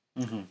way.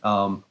 Hmm.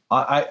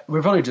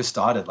 We've only just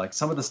started. Like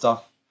some of the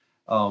stuff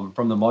from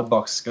the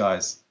Modbox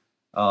guys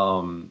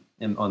on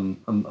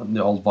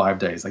the old Vive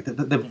days, like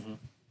Hmm.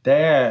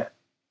 they're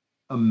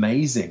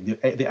amazing.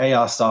 The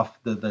AR stuff,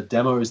 the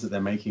demos that they're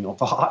making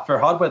for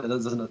hardware that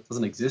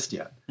doesn't exist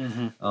yet.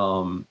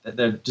 Hmm.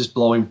 They're just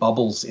blowing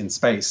bubbles in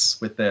space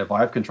with their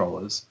Vive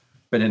controllers,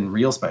 but in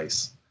real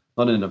space,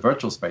 not in a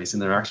virtual space, in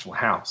their actual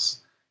house.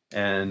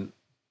 And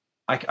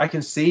I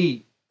can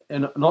see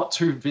in a not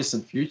too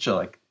distant future,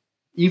 like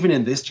even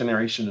in this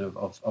generation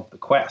of the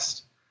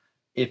Quest,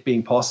 it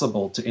being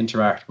possible to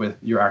interact with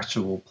your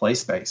actual play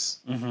space.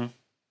 Hmm.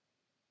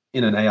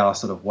 in an AR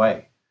sort of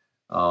way.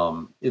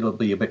 It'll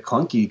be a bit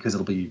clunky because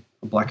it'll be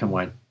black and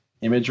white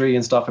imagery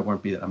and stuff. It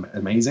won't be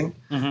amazing,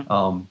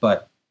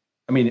 but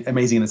I mean,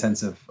 amazing in the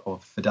sense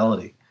of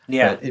fidelity.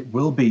 Yeah. But it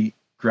will be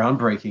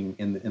groundbreaking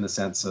in the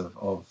sense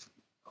of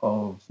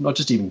not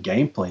just even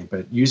gameplay,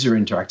 but user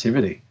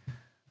interactivity.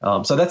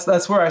 So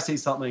that's where I see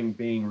something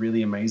being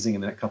really amazing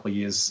in the next couple of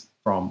years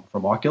from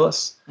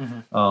Oculus.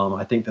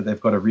 I think that they've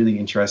got a really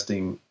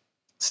interesting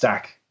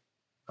stack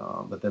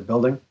that they're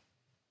building,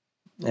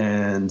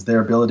 and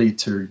their ability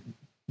to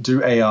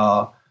do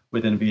AR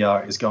within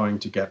VR is going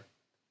to get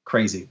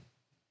crazy.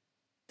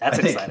 That's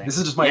exciting. This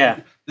is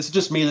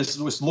just me. This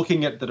was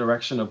looking at the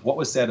direction of what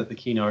was said at the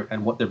keynote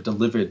and what they've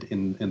delivered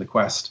in the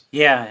Quest.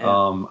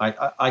 Yeah.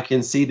 I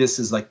can see this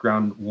as like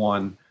ground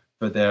one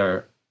for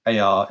their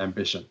AR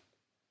ambition.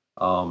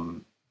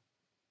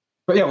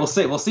 But yeah, we'll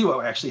see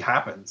what actually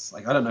happens.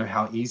 Like, I don't know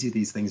how easy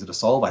these things are to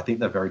solve. I think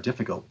they're very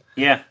difficult.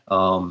 Yeah.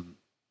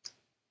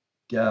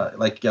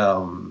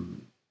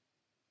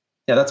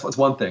 That's what's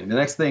one thing. The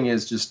next thing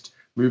is just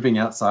moving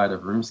outside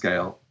of room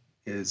scale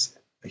is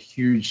a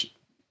huge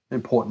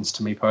importance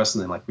to me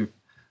personally. Like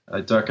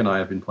Dirk and I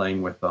have been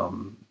playing with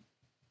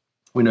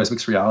Windows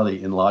Mixed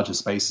Reality in larger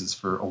spaces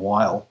for a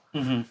while,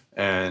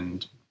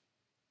 and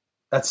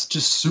that's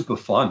just super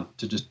fun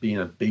to just be in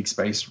a big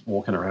space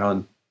walking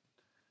around.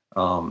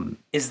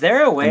 Is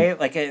there a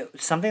way,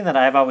 something that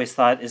I've always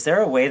thought, is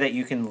there a way that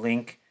you can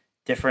link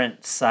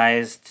different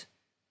sized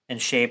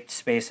and shaped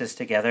spaces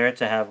together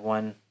to have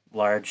one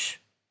large,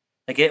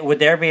 would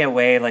there be a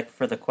way, like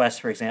for the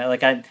Quest, for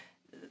example,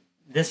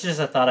 this is just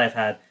a thought I've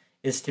had,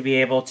 is to be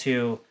able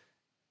to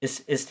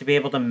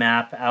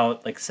map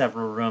out like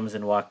several rooms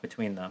and walk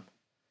between them.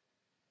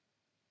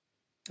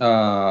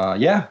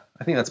 Yeah,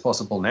 I think that's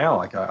possible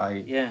now.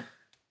 I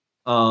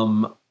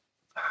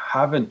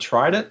haven't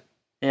tried it.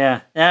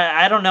 Yeah,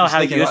 I don't know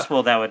how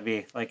useful that would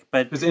be. But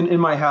because in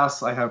my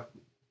house I have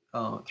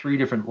 3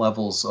 different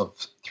levels of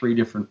 3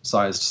 different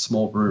sized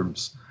small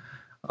rooms,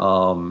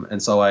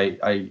 and so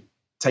I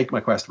take my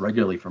Quest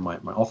regularly from my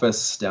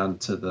office down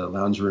to the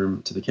lounge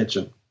room to the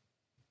kitchen.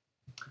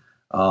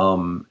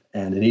 And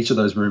in each of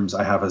those rooms,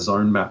 I have a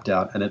zone mapped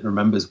out, and it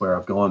remembers where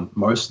I've gone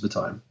most of the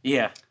time.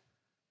 Yeah.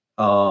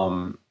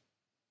 I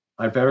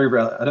very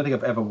rarely. I don't think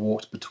I've ever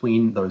walked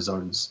between those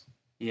zones.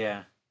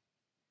 Yeah.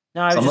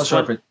 No, I'm not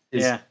sure if it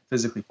is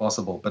physically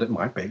possible, but it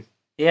might be.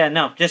 Yeah.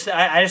 No.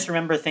 I just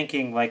remember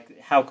thinking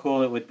how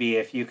cool it would be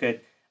if you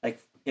could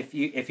if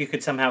you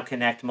could somehow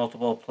connect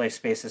multiple play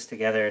spaces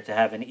together to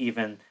have an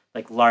even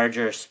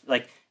larger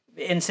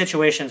in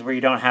situations where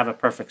you don't have a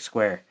perfect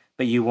square,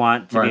 but you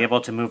want to be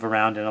able to move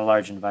around in a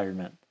large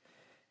environment.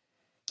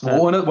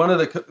 Well, one of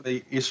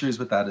the issues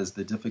with that is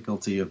the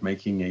difficulty of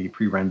making a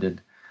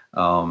pre-rendered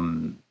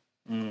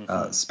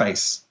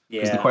space,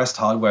 because the Quest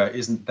hardware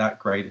isn't that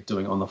great at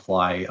doing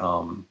on-the-fly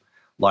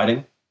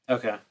lighting.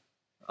 Okay.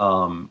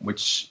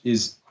 Which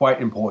is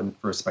quite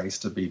important for a space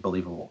to be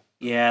believable.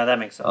 Yeah, that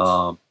makes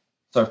sense.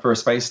 So for a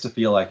space to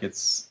feel like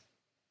it's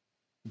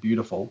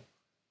beautiful,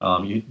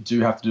 you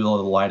do have to do all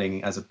the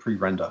lighting as a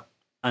pre-render.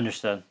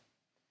 Understood.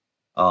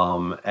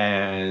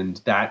 And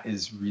that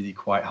is really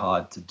quite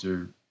hard to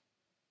do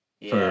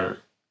for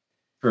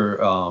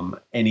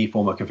any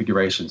form of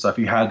configuration. So if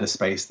you had a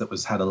space that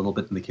had a little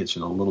bit in the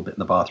kitchen, a little bit in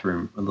the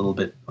bathroom, a little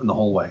bit in the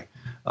hallway,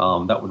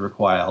 that would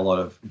require a lot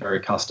of very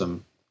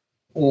custom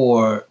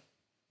or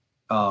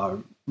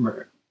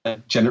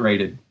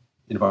generated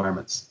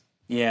environments.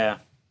 Yeah.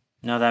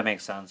 No, that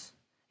makes sense.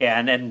 Yeah,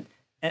 and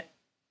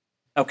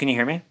oh, can you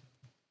hear me?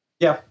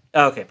 Yeah.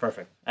 Oh, okay,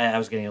 perfect. I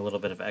was getting a little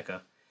bit of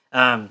echo.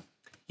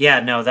 Yeah,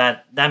 no,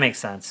 that makes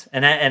sense.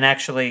 And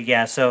actually,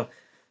 yeah. So,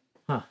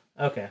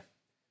 okay.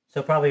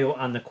 So probably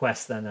on the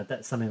Quest then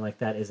that something like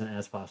that isn't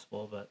as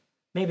possible, but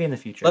maybe in the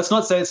future. Let's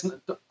not say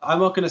I'm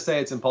not going to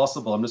say it's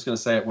impossible. I'm just going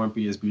to say it won't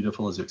be as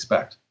beautiful as you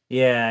expect.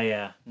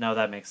 Yeah. No,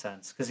 that makes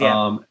sense.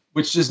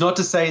 Which is not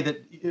to say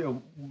that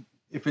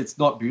if it's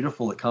not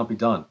beautiful, it can't be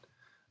done.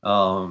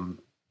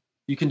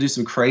 You can do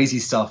some crazy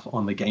stuff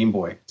on the Game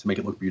Boy to make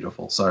it look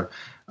beautiful. So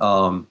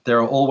there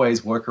are always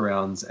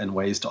workarounds and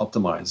ways to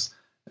optimize.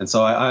 And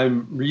so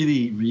I'm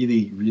really,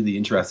 really, really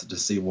interested to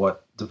see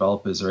what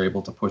developers are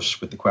able to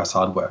push with the Quest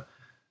hardware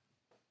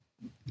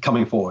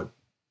coming forward.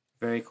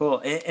 Very cool.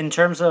 In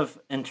terms of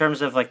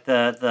like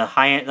the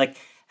high end,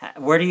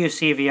 where do you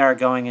see VR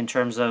going in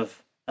terms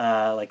of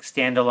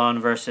standalone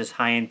versus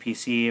high end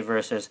PC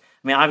versus?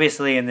 I mean,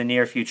 obviously in the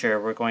near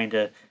future we're going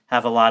to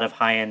have a lot of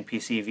high end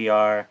PC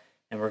VR,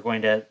 and we're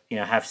going to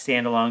have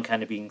standalone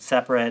kind of being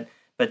separate.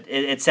 But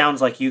it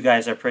sounds like you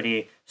guys are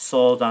pretty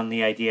sold on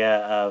the idea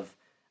of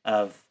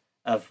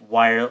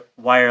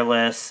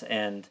wireless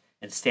and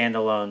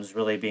standalones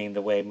really being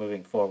the way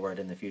moving forward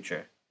in the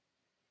future.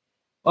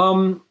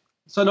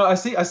 So no, I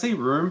see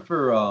room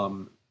for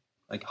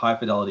high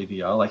fidelity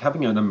VR. Like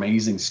having an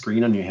amazing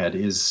screen on your head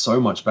is so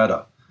much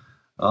better.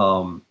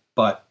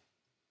 But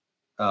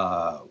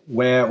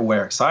where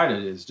we're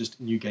excited is just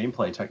new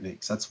gameplay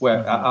techniques. That's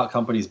where our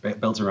company's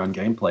built around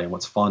gameplay and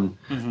what's fun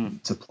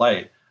to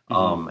play.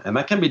 And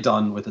that can be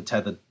done with a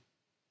tethered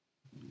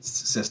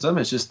system.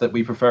 It's just that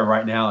we prefer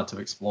right now to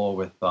explore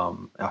with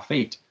our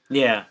feet.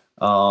 Yeah.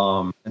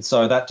 And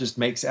so that just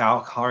makes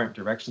our current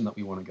direction that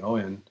we want to go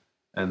in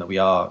and that we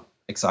are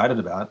excited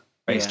about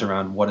based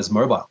around what is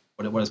mobile,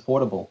 what is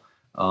portable.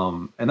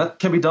 And that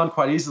can be done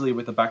quite easily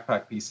with a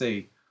backpack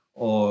PC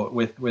or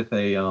with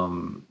a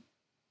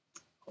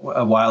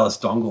wireless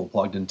dongle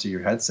plugged into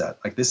your headset.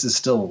 Like this is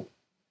still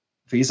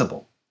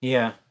feasible.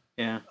 Yeah.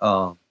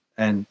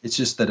 And it's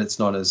just that it's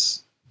not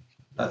as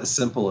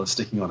simple as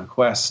sticking on a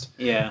Quest.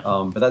 Yeah.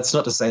 But that's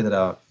not to say that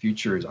our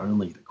future is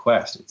only the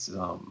Quest. It's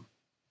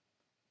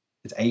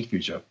a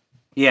future.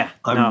 Yeah.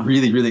 I'm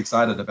really, really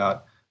excited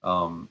about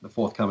the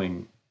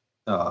forthcoming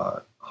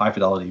high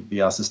fidelity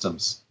VR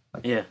systems.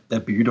 They're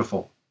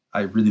beautiful.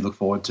 I really look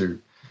forward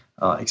to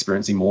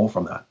experiencing more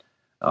from that.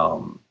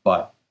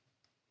 But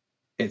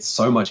it's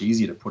so much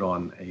easier to put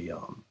on a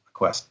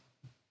Quest.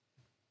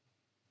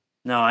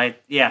 No, I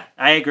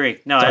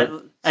agree.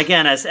 No,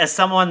 again, as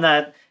someone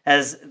that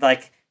has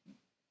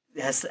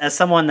as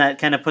someone that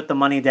kind of put the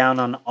money down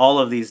on all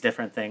of these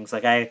different things,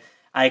 like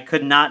I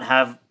could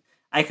not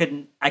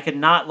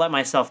let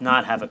myself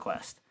not have a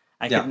Quest.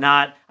 I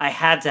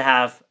had to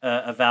have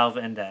a Valve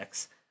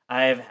Index.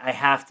 I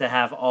have to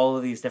have all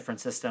of these different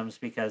systems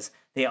because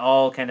they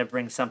all kind of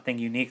bring something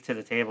unique to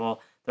the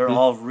table. They're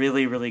all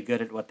really, really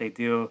good at what they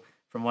do,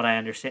 from what I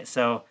understand.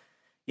 So,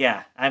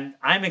 yeah,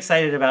 I'm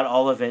excited about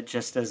all of it,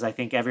 just as I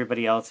think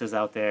everybody else is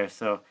out there.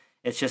 So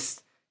it's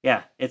just,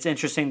 it's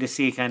interesting to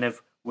see kind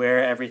of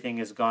where everything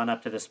has gone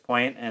up to this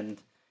point,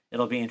 and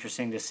it'll be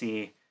interesting to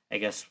see, I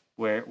guess,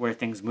 where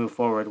things move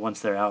forward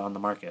once they're out on the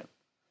market.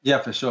 Yeah,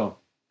 for sure.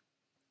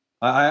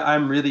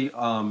 I'm really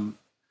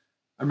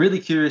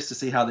curious to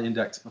see how the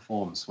Index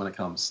performs when it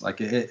comes. Like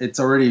it's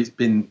already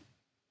been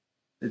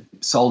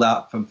sold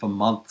out for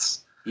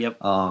months. Yep.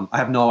 I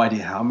have no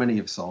idea how many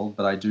have sold,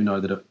 but I do know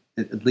that it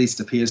at least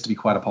appears to be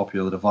quite a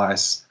popular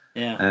device.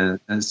 Yeah. And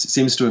it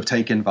seems to have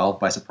taken Valve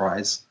by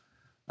surprise.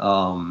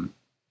 But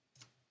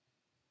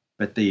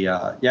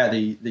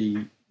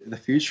the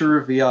future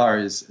of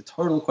VR is a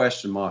total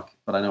question mark,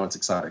 but I know it's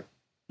exciting.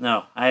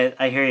 No,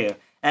 I hear you.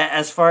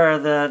 As far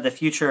as the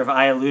future of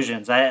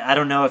iLlusions, I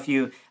don't know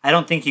I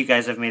don't think you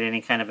guys have made any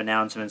kind of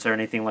announcements or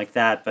anything like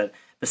that, but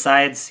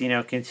besides,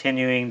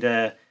 continuing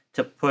to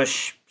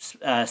push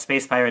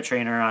Space Pirate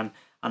Trainer on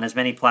as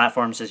many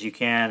platforms as you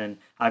can, and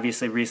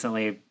obviously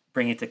recently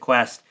bring it to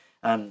Quest,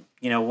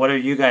 what are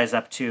you guys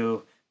up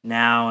to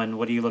now, and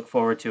what do you look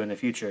forward to in the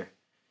future?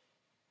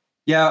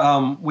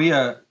 Yeah, we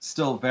are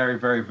still very,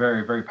 very,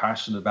 very, very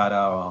passionate about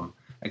our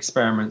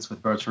experiments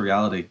with virtual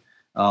reality.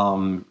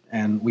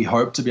 And we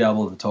hope to be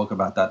able to talk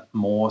about that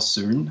more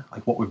soon,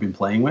 like what we've been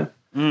playing with.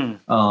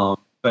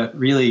 But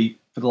really,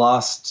 for the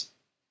last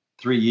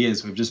 3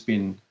 years, we've just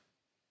been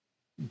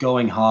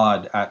going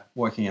hard at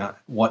working out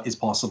what is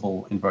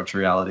possible in virtual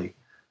reality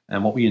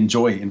and what we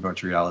enjoy in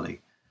virtual reality.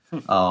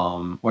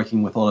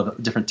 Working with a lot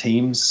of different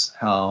teams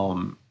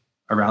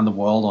around the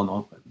world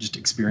on just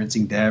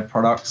experiencing their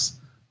products.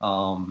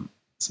 Some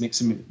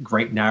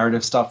great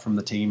narrative stuff from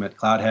the team at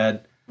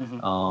Cloudhead.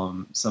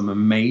 Some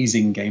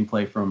amazing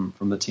gameplay from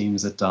the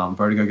teams at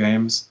Vertigo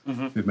Games,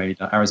 who've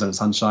made Arizona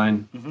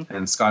Sunshine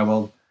and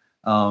Skyworld.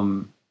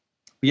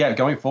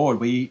 Going forward,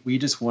 we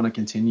just want to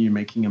continue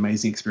making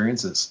amazing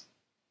experiences.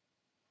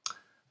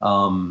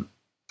 And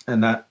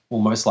that will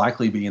most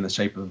likely be in the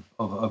shape of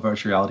a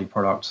virtual reality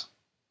product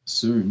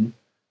soon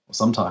or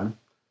sometime.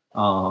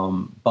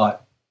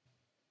 But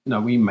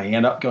we may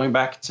end up going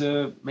back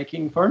to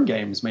making phone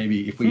games,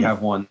 maybe, if we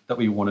have one that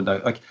we want to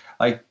do.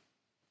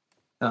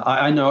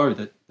 I know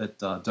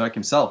that Dirk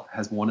himself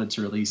has wanted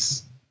to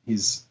release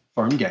his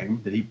phone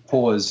game that he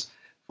paused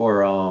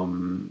for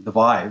the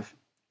Vive.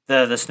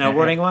 The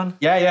snowboarding one?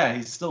 Yeah,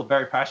 he's still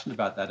very passionate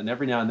about that. And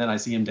every now and then I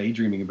see him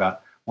daydreaming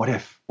about what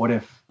if.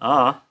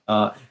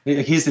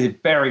 He's a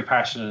very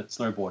passionate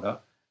snowboarder.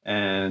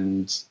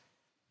 And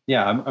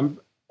yeah, I'm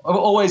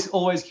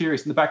always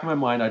curious. In the back of my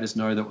mind, I just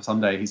know that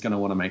someday he's going to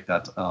want to make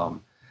that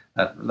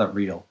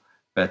real.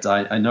 But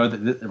I know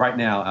that right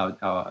now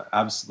our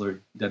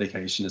absolute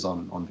dedication is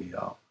on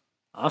VR.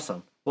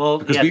 Awesome. Well,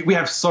 because we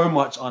have so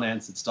much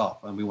unanswered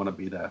stuff, and we want to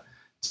be there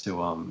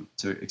to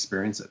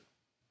experience it.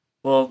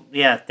 Well,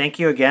 yeah. Thank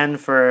you again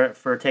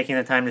for taking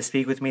the time to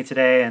speak with me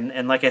today.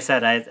 And like I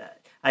said,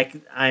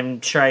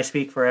 I'm sure I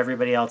speak for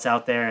everybody else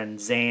out there, and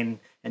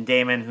Zane and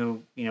Damon,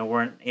 who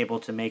weren't able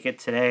to make it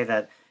today.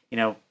 That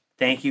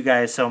thank you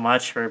guys so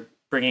much for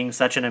bringing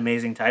such an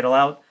amazing title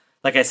out.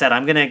 Like I said,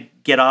 I'm going to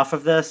get off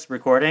of this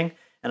recording,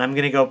 and I'm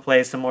going to go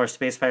play some more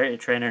Space Pirate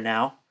Trainer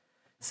now.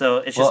 So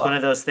it's just one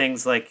of those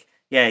things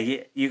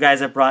you guys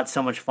have brought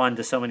so much fun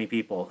to so many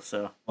people.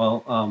 So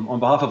on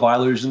behalf of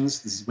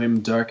iLlusions, this is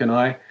Wim, Dirk, and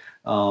I,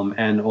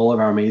 and all of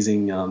our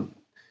amazing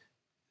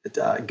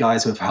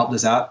guys who have helped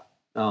us out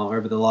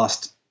over the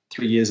last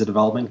 3 years of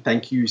development.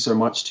 Thank you so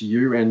much to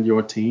you and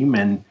your team,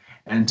 and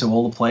to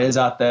all the players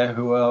out there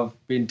who have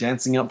been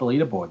dancing up the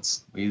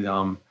leaderboards. We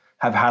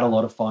have had a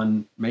lot of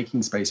fun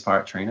making Space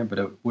Pirate Trainer, but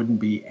it wouldn't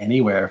be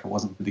anywhere if it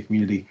wasn't for the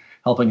community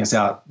helping us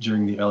out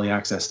during the early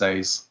access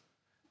days.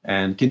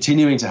 and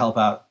continuing to help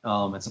out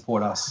and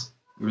support us.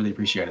 We really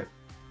appreciate it.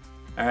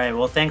 All right.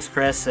 Well, thanks,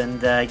 Chris.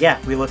 And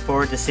we look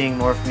forward to seeing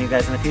more from you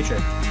guys in the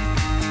future.